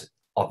bulbul has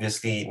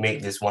obviously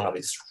made this one of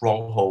its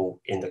stronghold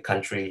in the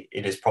country.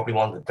 It is probably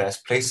one of the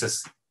best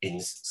places in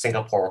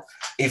Singapore,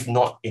 if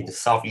not in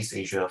Southeast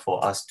Asia,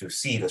 for us to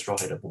see the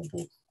straw-headed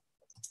bulbul.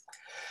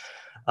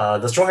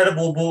 The straw-headed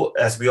bulbul,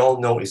 as we all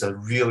know, is a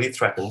really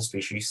threatened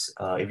species.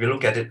 If you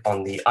look at it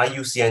on the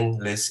IUCN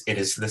list, it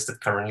is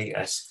listed currently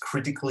as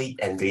critically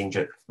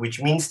endangered,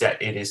 which means that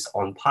it is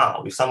on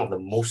par with some of the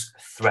most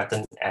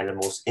threatened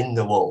animals in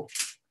the world.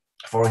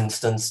 For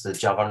instance, the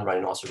Javan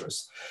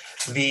rhinoceros.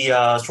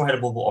 The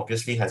straw-headed bulbul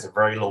obviously has a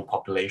very low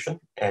population,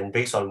 and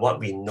based on what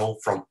we know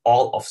from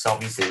all of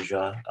Southeast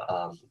Asia,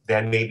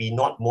 there may be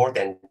not more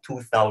than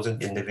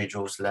 2,000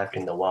 individuals left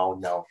in the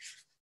wild now.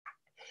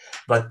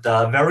 But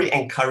very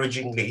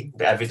encouragingly,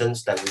 the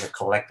evidence that we have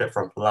collected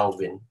from Pulau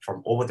Ubin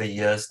from over the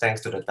years,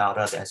 thanks to the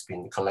data that has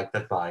been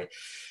collected by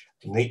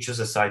Nature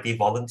Society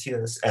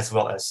volunteers, as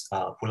well as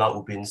Pulau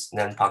Ubin's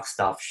Nan Park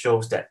staff,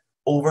 shows that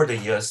over the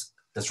years,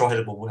 the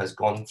straw-headed bulbul has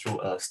gone through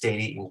a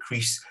steady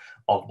increase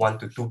of 1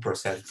 to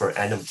 2% per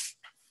annum.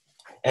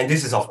 And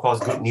this is, of course,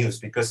 good news,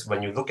 because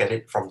when you look at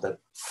it from the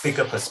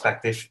bigger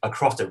perspective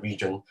across the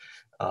region,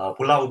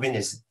 Pulau Ubin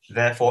is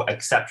therefore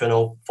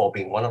exceptional for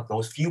being one of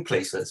those few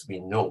places we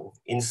know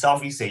in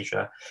Southeast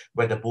Asia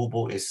where the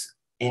bulbul is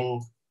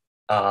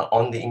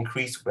on the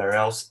increase,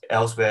 whereas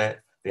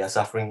elsewhere they are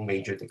suffering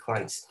major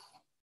declines.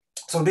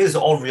 So this is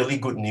all really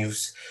good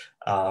news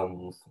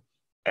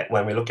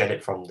when we look at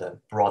it from the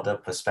broader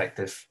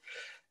perspective.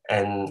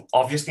 And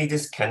obviously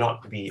this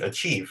cannot be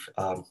achieved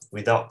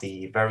without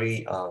the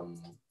very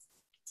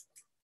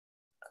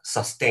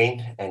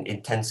sustained and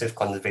intensive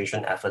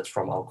conservation efforts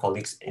from our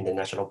colleagues in the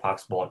National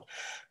Parks Board,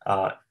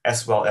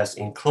 as well as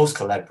in close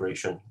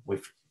collaboration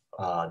with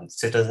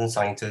citizen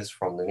scientists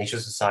from the Nature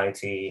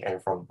Society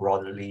and from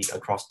broadly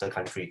across the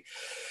country.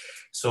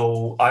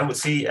 So I would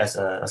see it as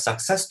a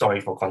success story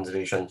for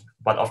conservation.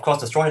 But of course,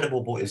 the straw-headed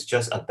bulbul is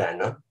just a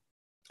banner.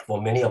 For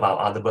many of our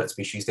other bird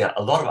species, there are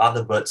a lot of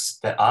other birds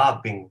that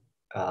are being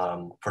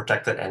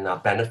protected and are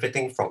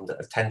benefiting from the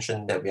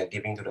attention that we are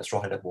giving to the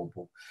straw-headed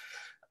bulbul.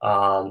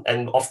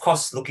 And of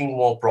course, looking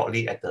more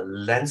broadly at the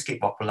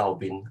landscape of Pulau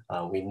Ubin,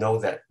 we know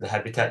that the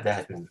habitat there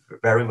has been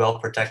very well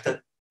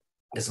protected.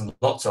 There's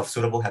lots of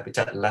suitable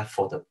habitat left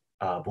for the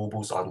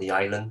bulbuls on the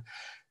island.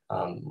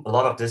 A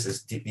lot of this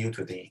is due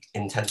to the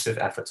intensive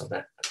efforts of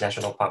the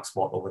National Parks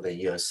Board over the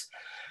years.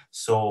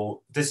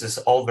 So this is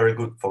all very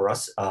good for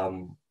us.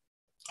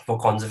 For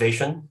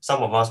conservation,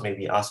 some of us may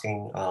be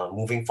asking,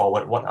 moving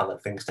forward, what are the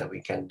things that we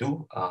can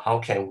do? How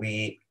can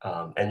we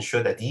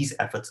ensure that these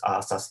efforts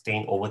are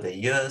sustained over the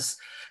years?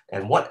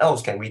 And what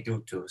else can we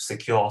do to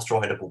secure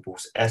straw-headed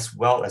bulbuls as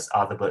well as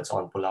other birds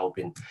on Pulau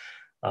Ubin?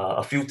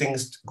 A few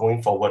things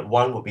going forward.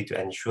 One would be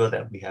to ensure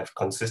that we have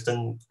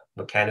consistent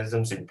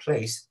mechanisms in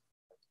place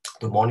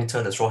to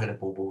monitor the straw-headed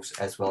bulbuls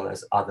as well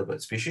as other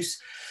bird species.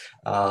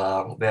 There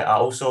are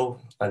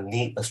also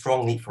a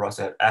strong need for us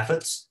to have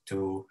efforts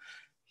to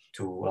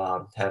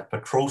have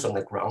patrols on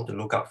the ground to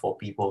look out for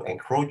people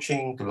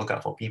encroaching, to look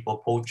out for people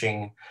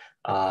poaching.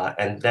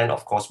 And then,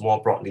 of course,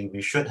 more broadly,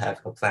 we should have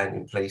a plan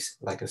in place,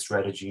 like a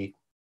strategy,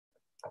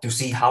 to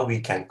see how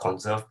we can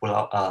conserve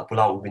Pulau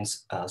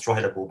Ubin's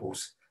straw-headed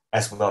bulbuls,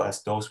 as well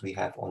as those we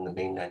have on the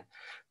mainland.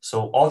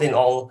 So all in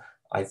all,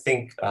 I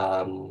think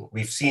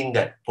we've seen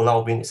that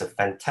Pulau Ubin is a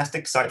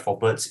fantastic site for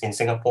birds in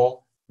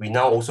Singapore. We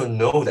now also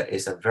know that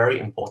it's a very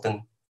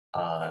important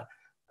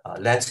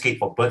landscape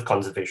for bird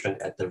conservation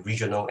at the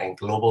regional and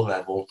global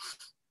level.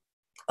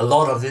 A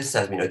lot of this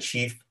has been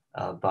achieved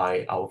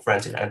by our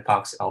friends in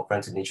NParks, our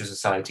friends in Nature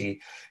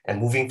Society, and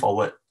moving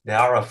forward, there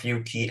are a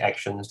few key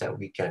actions that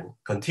we can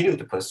continue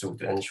to pursue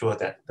to ensure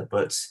that the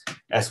birds,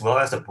 as well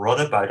as the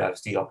broader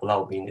biodiversity of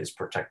Pulau Ubin, is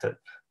protected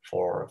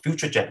for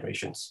future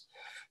generations.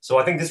 So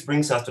I think this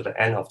brings us to the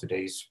end of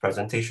today's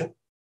presentation.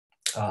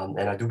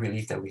 And I do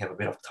believe that we have a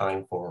bit of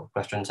time for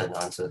questions and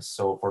answers.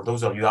 So for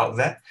those of you out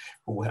there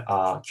who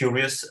are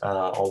curious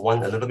or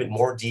want a little bit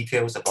more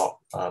details about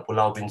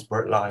Pulau Ubin's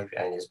bird life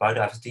and its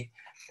biodiversity,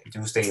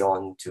 do stay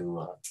on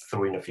to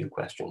throw in a few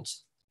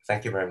questions.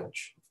 Thank you very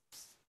much.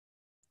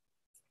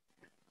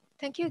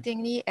 Thank you,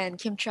 Ding Li and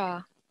Kim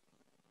Chuah.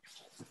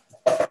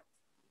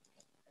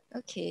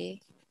 Okay,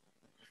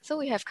 so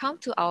we have come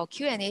to our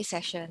Q&A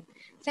session.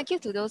 Thank you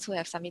to those who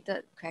have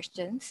submitted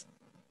questions.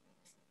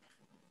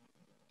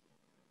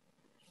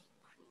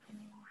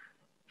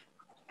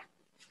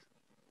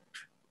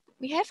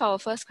 We have our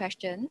first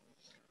question.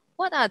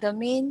 What are the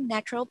main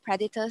natural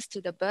predators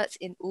to the birds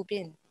in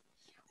Ubin?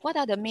 What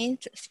are the main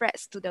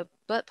threats to the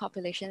bird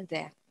population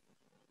there?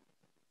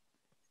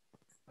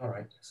 All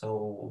right,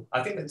 so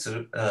I think it's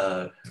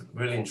a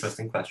really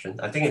interesting question.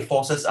 I think it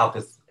forces us out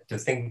to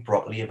think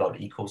broadly about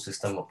the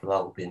ecosystem of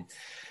Pulau Ubin.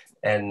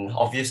 And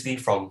obviously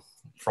from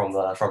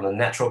a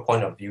natural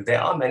point of view,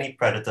 there are many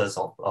predators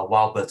of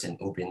wild birds in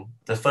Ubin.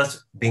 The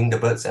first being the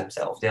birds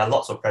themselves. There are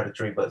lots of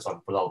predatory birds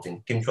on Pulau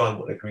Ubin. Kim Chuah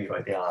would agree,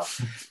 right? There are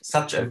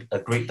such a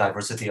great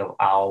diversity of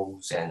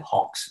owls and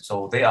hawks.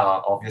 So they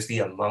are obviously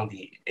among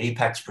the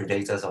apex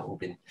predators of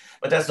Ubin.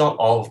 But that's not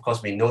all. Of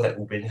course, we know that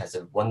Ubin has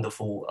a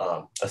wonderful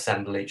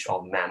assemblage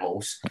of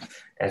mammals.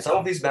 And some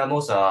of these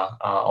mammals are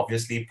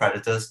obviously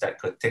predators that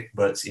could take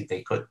birds if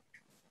they could.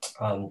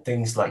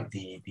 Things like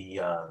the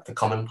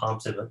common palm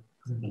civet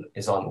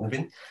is on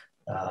Ubin.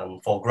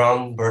 For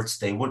ground birds,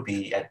 they would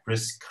be at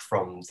risk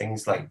from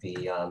things like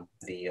the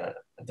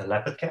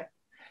leopard cat.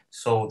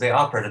 So they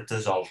are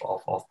predators of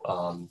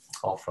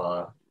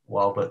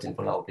wild birds in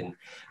Pulau Ubin.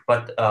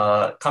 But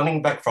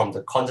coming back from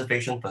the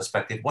conservation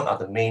perspective, what are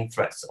the main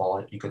threats,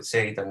 or you could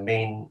say the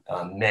main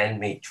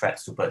man-made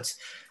threats to birds?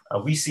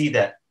 We see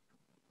that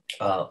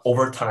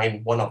over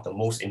time, one of the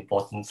most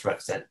important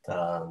threats that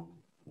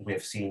we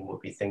have seen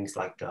would be things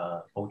like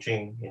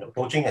poaching.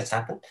 Poaching has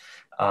happened.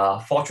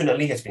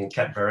 Fortunately, has been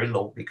kept very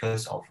low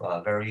because of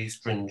very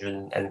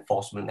stringent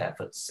enforcement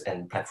efforts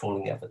and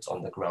patrolling efforts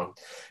on the ground.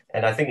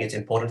 And I think it's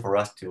important for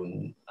us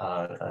to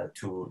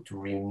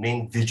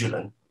remain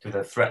vigilant to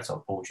the threats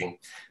of poaching,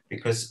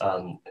 because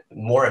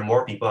more and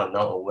more people are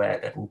now aware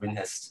that Ubin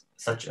has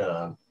such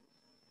a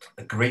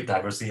great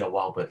diversity of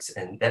wild birds,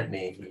 and that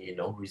may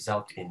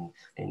result in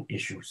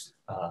issues.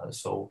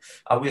 So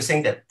we're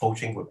saying that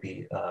poaching would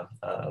be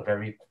a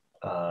very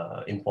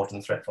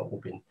important threat for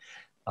Ubin.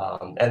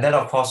 And then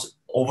of course,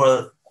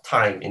 over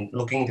time, in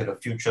looking to the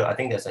future, I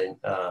think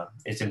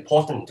it's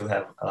important to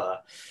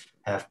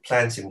have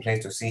plans in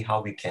place to see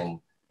how we can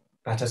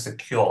better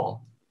secure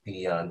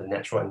the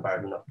natural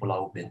environment of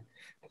Pulau Ubin,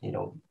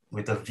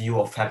 with the view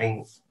of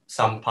having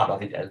some part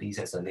of it at least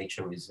as a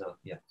nature reserve.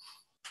 Yeah.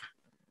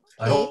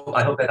 Okay.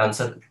 I hope that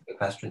answered the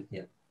question.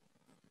 Yeah.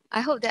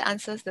 I hope that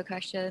answers the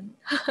question.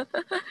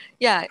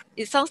 Yeah,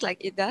 it sounds like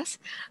it does.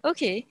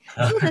 Okay.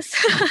 So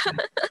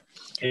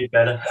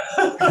better.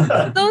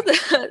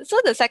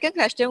 so the second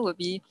question would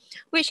be,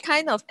 which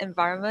kind of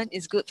environment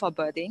is good for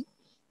birding?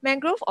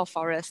 Mangrove or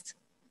forest?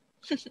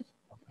 Kim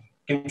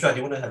Chuah, do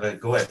you want to have a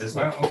go at this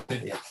one? Well,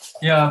 okay.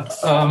 Yeah.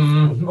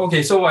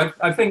 Okay. So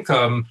I think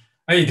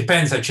it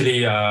depends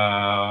actually.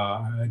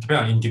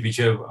 Depends on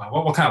individual.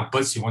 What kind of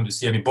birds you want to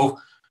see? I mean, both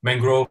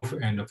mangrove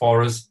and the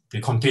forest, they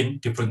contain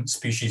different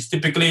species.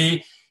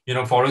 Typically,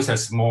 forest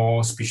has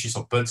more species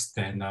of birds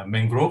than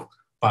mangrove,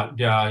 but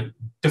they are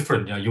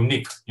different, they are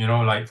unique.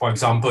 Like for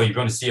example, if you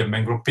want to see a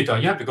mangrove pitta,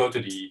 you have to go to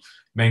the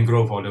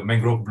mangrove or the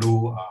mangrove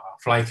blue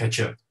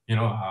flycatcher.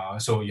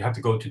 So you have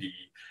to go to the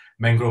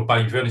mangrove.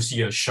 But if you want to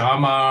see a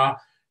shama,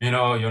 you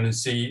want to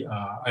see,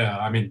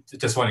 I mean,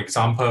 just one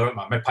example,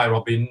 magpie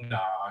robin,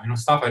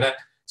 stuff like that.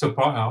 So,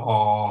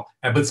 or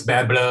Abbott's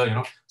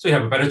babbler, so you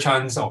have a better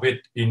chance of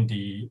it in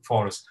the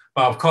forest.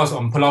 But of course,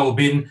 on Pulau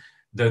Ubin,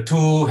 the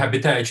two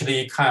habitat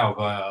actually kind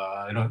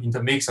of,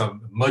 intermix or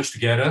merge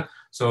together.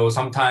 So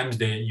sometimes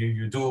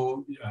you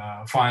do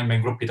find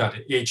mangrove pitta at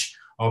the edge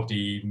of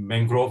the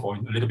mangrove or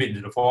a little bit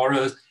into the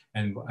forest.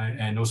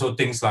 And also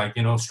things like,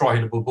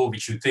 straw-headed bulbul,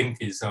 which you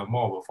think is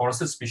more of a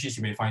forested species,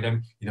 you may find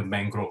them in the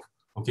mangrove.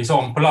 Okay, so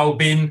on Pulau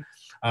Ubin,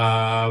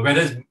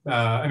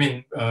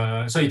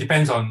 so it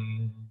depends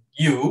on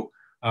you,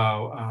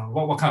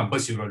 what kind of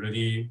birds you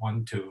really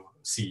want to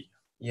see.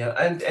 Yeah,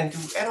 and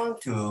to add on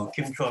to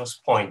Kim Chuah's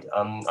point,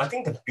 I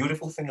think the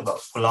beautiful thing about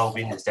Pulau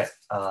Ubin is that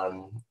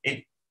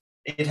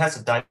it has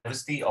a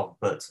diversity of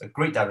birds, a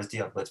great diversity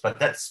of birds, but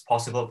that's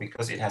possible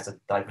because it has a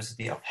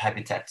diversity of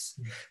habitats.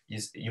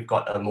 You've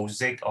got a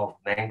mosaic of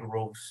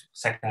mangroves,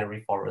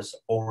 secondary forests,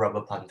 old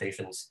rubber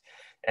plantations.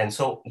 And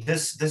so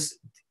this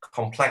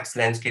complex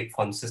landscape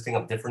consisting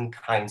of different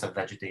kinds of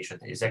vegetation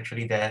is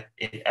actually there.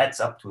 It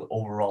adds up to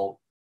overall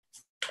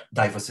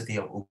diversity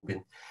of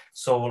Ubin.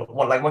 So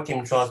like what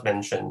Kim Chuah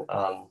mentioned,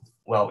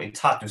 well, it's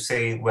hard to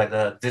say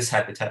whether this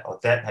habitat or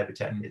that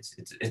habitat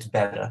it's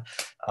better.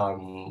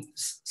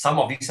 Some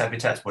of these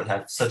habitats would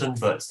have certain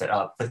birds that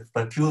are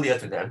peculiar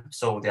to them.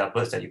 So there are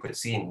birds that you could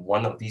see in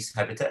one of these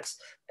habitats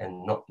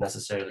and not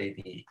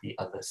necessarily the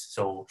others.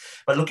 So,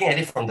 but looking at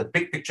it from the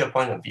big picture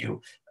point of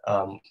view,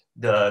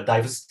 the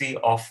diversity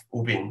of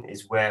Ubin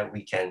is where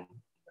we can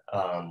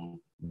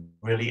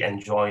really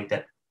enjoy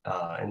that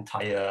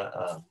entire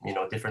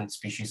different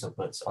species of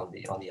birds on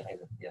the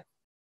island. Yeah.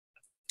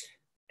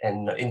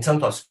 And in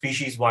terms of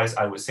species-wise,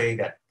 I would say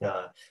that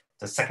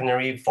the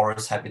secondary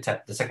forest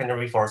habitat, the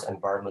secondary forest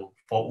environment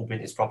for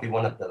Ubin is probably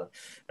one of the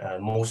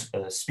most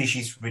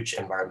species-rich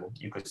environment.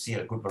 You could see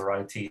a good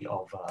variety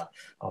of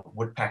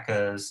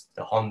woodpeckers,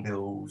 the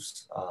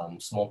hornbills,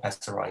 small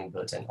passerine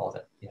birds, and all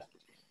that. Yeah.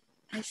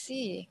 I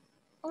see.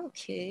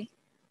 Okay.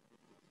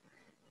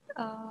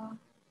 How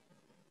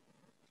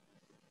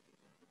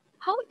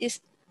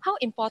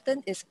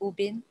important is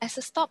Ubin as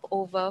a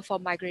stopover for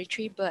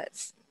migratory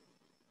birds?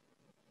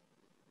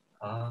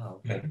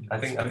 Okay. I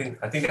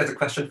think that's a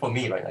question for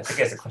me, right? I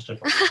think it's a question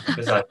for me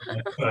because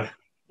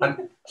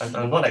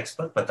I'm not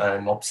expert, but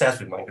I'm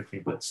obsessed with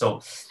migratory birds. So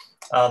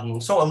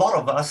so a lot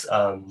of us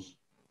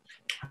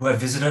who have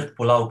visited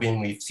Pulau Ubin,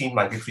 we've seen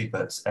migratory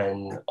birds,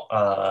 and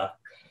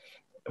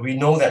we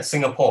know that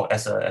Singapore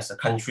as a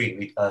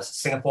country,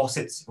 Singapore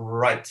sits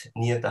right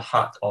near the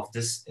heart of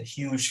this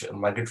huge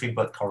migratory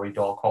bird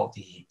corridor called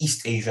the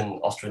East Asian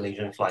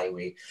Australasian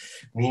Flyway,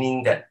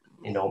 meaning that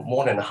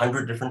more than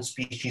 100 different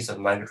species of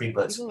migratory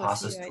birds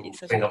passes through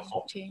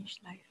Singapore.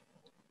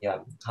 Yeah,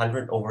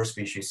 100 over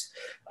species.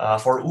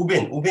 For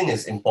Ubin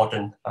is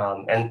important.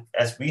 And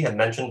as we have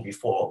mentioned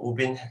before,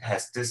 Ubin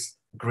has this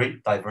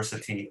great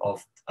diversity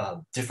of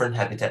different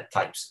habitat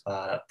types.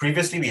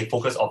 Previously, we had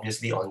focused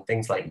obviously on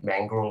things like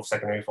mangrove,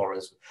 secondary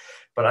forest,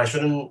 but I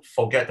shouldn't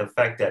forget the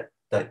fact that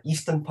the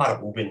eastern part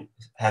of Ubin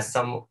has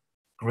some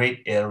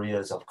great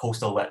areas of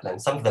coastal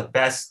wetlands, some of the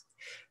best,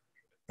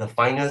 the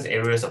finest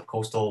areas of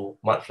coastal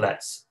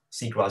mudflats,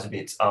 seagrass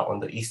beds are on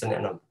the eastern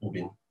end of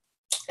Ubin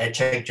at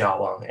Chek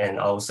Jawa, and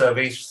our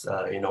surveys,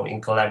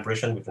 in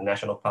collaboration with the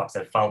national parks,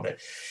 have found that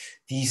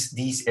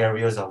these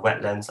areas of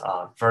wetlands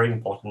are very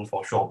important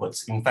for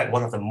shorebirds. In fact,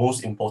 one of the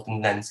most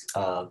important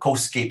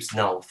coastscapes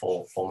now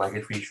for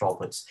migratory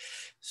shorebirds.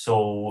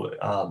 So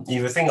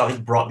if you think of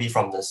it broadly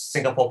from the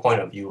Singapore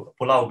point of view,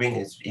 Pulau Ubin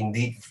is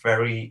indeed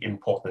very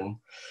important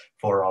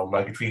for our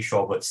migratory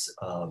shorebirds.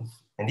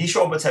 And these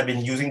shorebirds have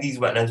been using these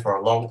wetlands for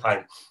a long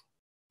time.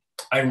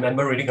 I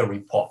remember reading a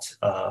report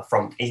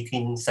from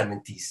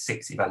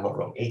 1876, if I'm not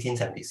wrong,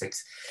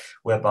 1876,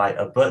 whereby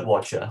a bird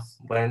watcher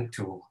went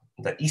to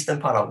the eastern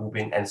part of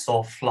Ubin and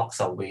saw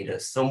flocks of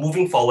waders. So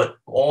moving forward,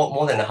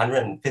 more than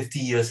 150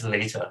 years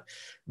later,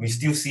 we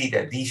still see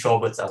that these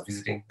shorebirds are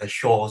visiting the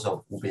shores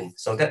of Ubin.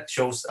 So that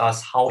shows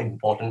us how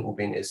important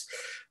Ubin is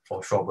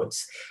for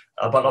shorebirds.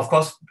 But of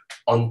course,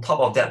 on top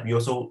of that, we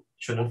also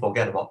shouldn't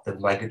forget about the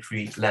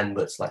migratory land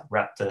birds like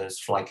raptors,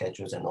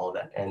 flycatchers, and all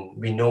that. And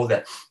we know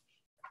that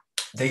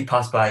they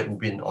pass by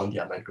Ubin on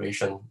their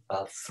migration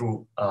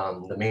through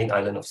the main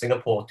island of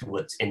Singapore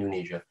towards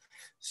Indonesia.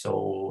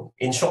 So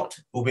in short,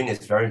 Ubin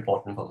is very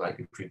important for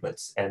migratory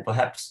birds, and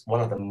perhaps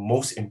one of the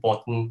most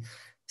important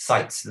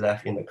sites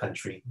left in the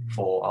country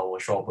for our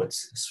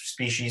shorebirds.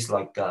 Species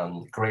like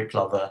grey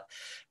plover,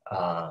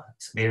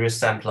 various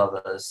sand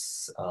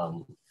plovers,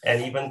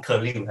 and even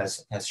curlew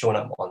has shown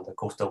up on the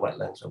coastal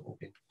wetlands of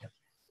Ubin. Yeah.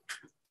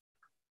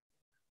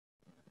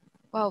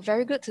 Wow,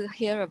 very good to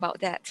hear about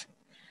that.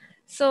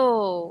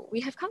 So we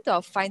have come to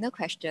our final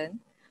question.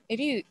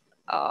 Maybe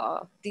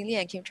Ding Li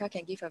and Kim Chuah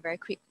can give a very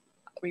quick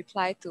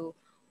reply to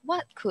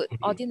what could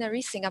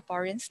ordinary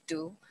Singaporeans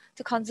do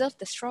to conserve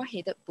the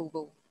straw-headed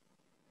bulbul?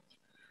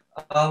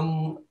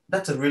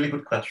 That's a really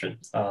good question.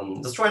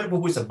 The straw-headed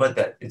bulbul is a bird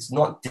that it's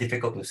not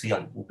difficult to see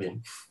on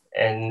Ubin.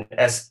 And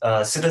as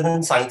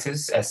citizen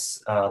scientists,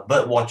 as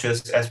bird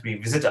watchers, as we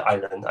visit the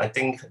island, I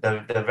think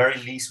the very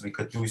least we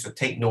could do is to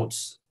take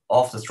notes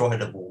of the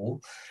straw-headed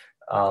bulbul,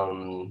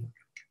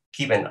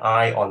 keep an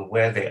eye on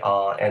where they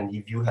are, and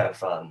if you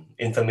have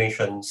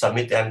information,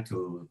 submit them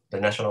to the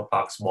National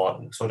Parks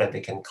Board so that they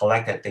can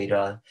collect that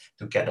data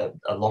to get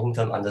a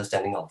long-term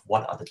understanding of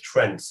what are the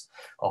trends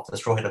of the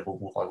straw-headed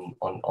bulbul on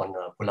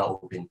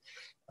Pulau Ubin.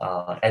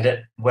 And that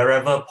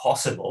wherever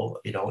possible,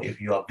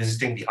 if you are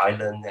visiting the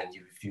island and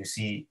if you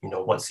see,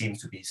 what seems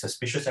to be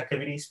suspicious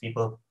activities,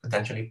 people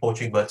potentially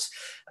poaching birds,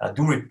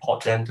 do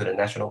report them to the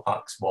National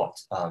Parks Board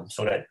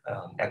so that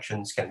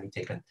actions can be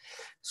taken.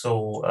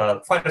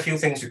 So quite a few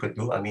things you could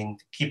do. I mean,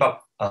 keep a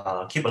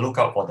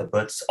lookout for the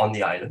birds on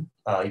the island.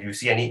 If you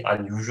see any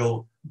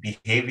unusual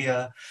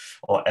behavior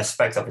or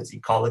aspects of its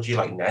ecology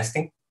like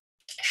nesting,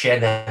 share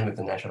them with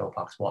the National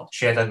Parks Board,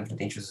 share them with the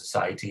Nature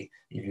Society.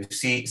 If you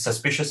see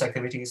suspicious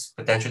activities,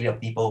 potentially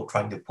of people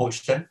trying to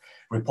poach them,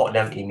 report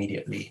them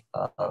immediately.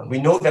 We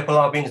know that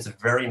Pulau Ubin is a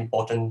very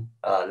important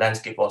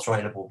landscape for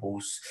straw-headed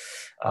bulbuls.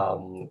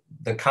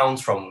 The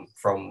counts from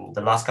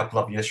the last couple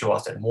of years show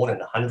us that more than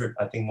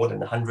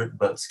 100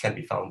 birds can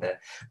be found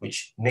there,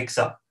 which makes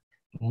up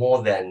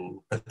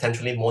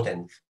potentially more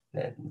than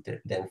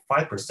than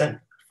 5%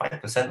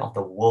 of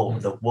the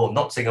world,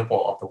 not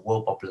Singapore, of the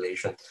world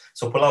population.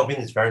 So Pulau Ubin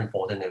is very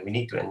important, and we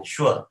need to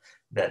ensure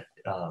that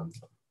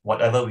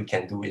whatever we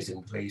can do is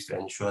in place to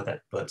ensure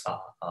that birds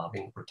are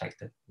being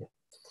protected. Yeah.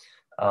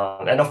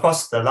 And of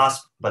course, the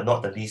last but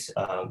not the least,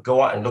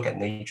 go out and look at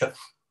nature.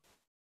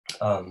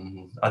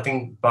 I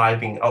think by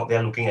being out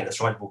there looking at the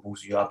striped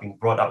bulbuls, you are being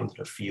brought out into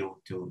the field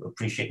to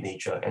appreciate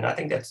nature, and I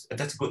think that's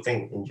a good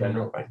thing in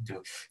general, right?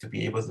 To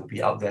be able to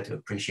be out there to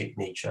appreciate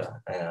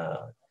nature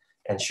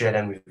and share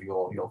them with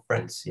your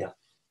friends. Yeah.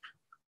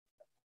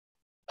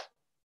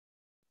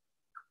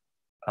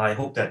 I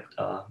hope that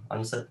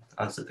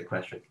answered the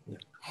question. Yeah.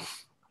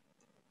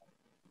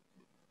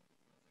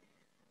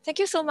 Thank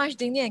you so much,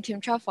 Ding Li and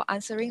Kim Chuah, for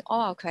answering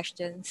all our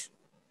questions.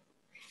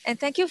 And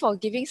thank you for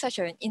giving such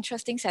an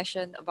interesting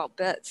session about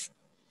birds.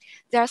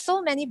 There are so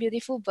many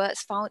beautiful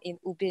birds found in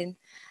Ubin.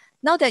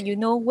 Now that you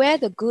know where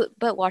the good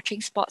bird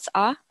watching spots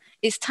are,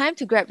 it's time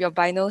to grab your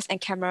binos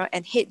and camera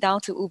and head down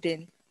to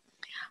Ubin.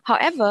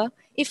 However,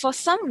 if for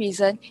some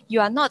reason you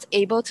are not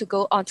able to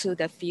go onto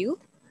the field,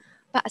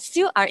 but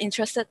still are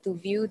interested to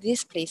view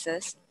these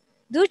places,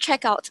 do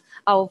check out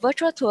our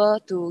virtual tour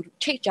to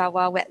Chek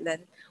Jawa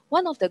wetland,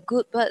 one of the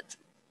good bird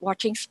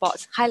watching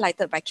spots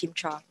highlighted by Kim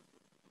Chuah.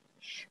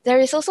 There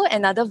is also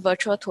another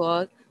virtual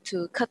tour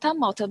to Ketam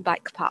Mountain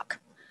Bike Park,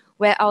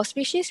 where our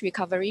species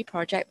recovery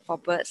project for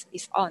birds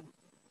is on.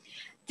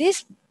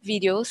 These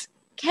videos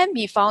can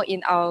be found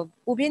in our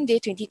Ubin Day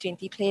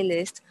 2020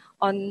 playlist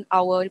on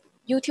our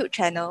YouTube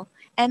channel,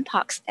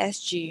 NParks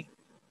SG.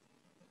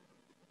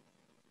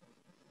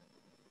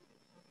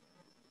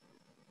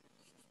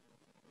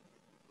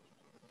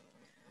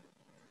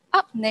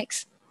 Up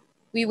next,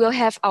 we will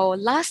have our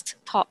last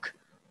talk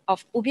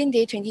of Ubin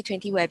Day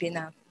 2020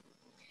 webinar.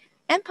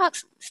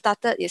 NParks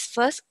started its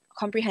first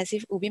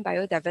comprehensive Ubin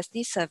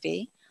biodiversity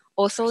survey,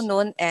 also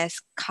known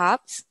as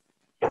CARBS,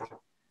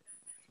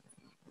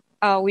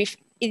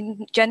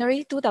 in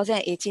January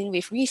 2018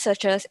 with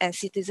researchers and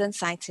citizen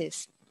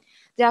scientists.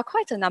 There are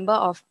quite a number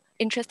of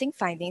interesting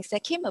findings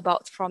that came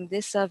about from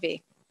this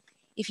survey.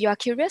 If you are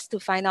curious to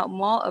find out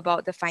more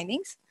about the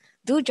findings,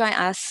 do join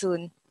us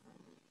soon.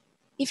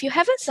 If you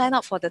haven't signed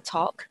up for the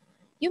talk,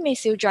 you may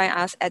still join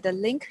us at the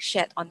link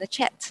shared on the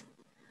chat.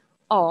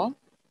 Or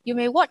you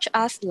may watch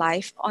us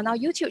live on our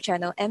YouTube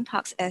channel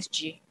NParks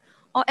SG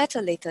or at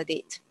a later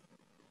date.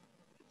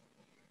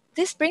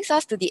 This brings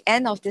us to the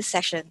end of this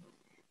session.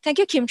 Thank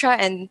you, Kim Chuah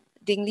and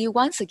Ding Li,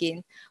 once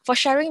again for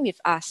sharing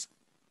with us.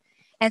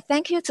 And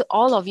thank you to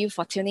all of you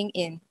for tuning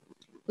in.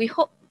 We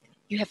hope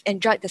you have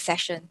enjoyed the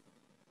session.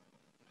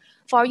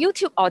 For our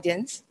YouTube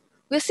audience,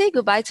 we'll say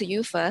goodbye to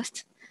you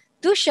first.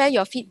 Do share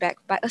your feedback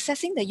by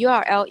accessing the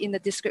URL in the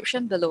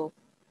description below.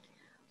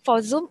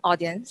 For Zoom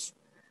audience,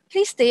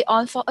 please stay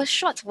on for a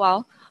short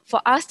while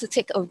for us to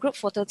take a group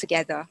photo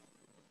together.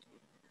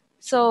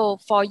 So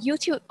for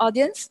YouTube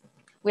audience,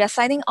 we are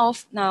signing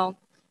off now.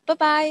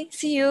 Bye-bye.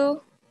 See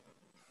you.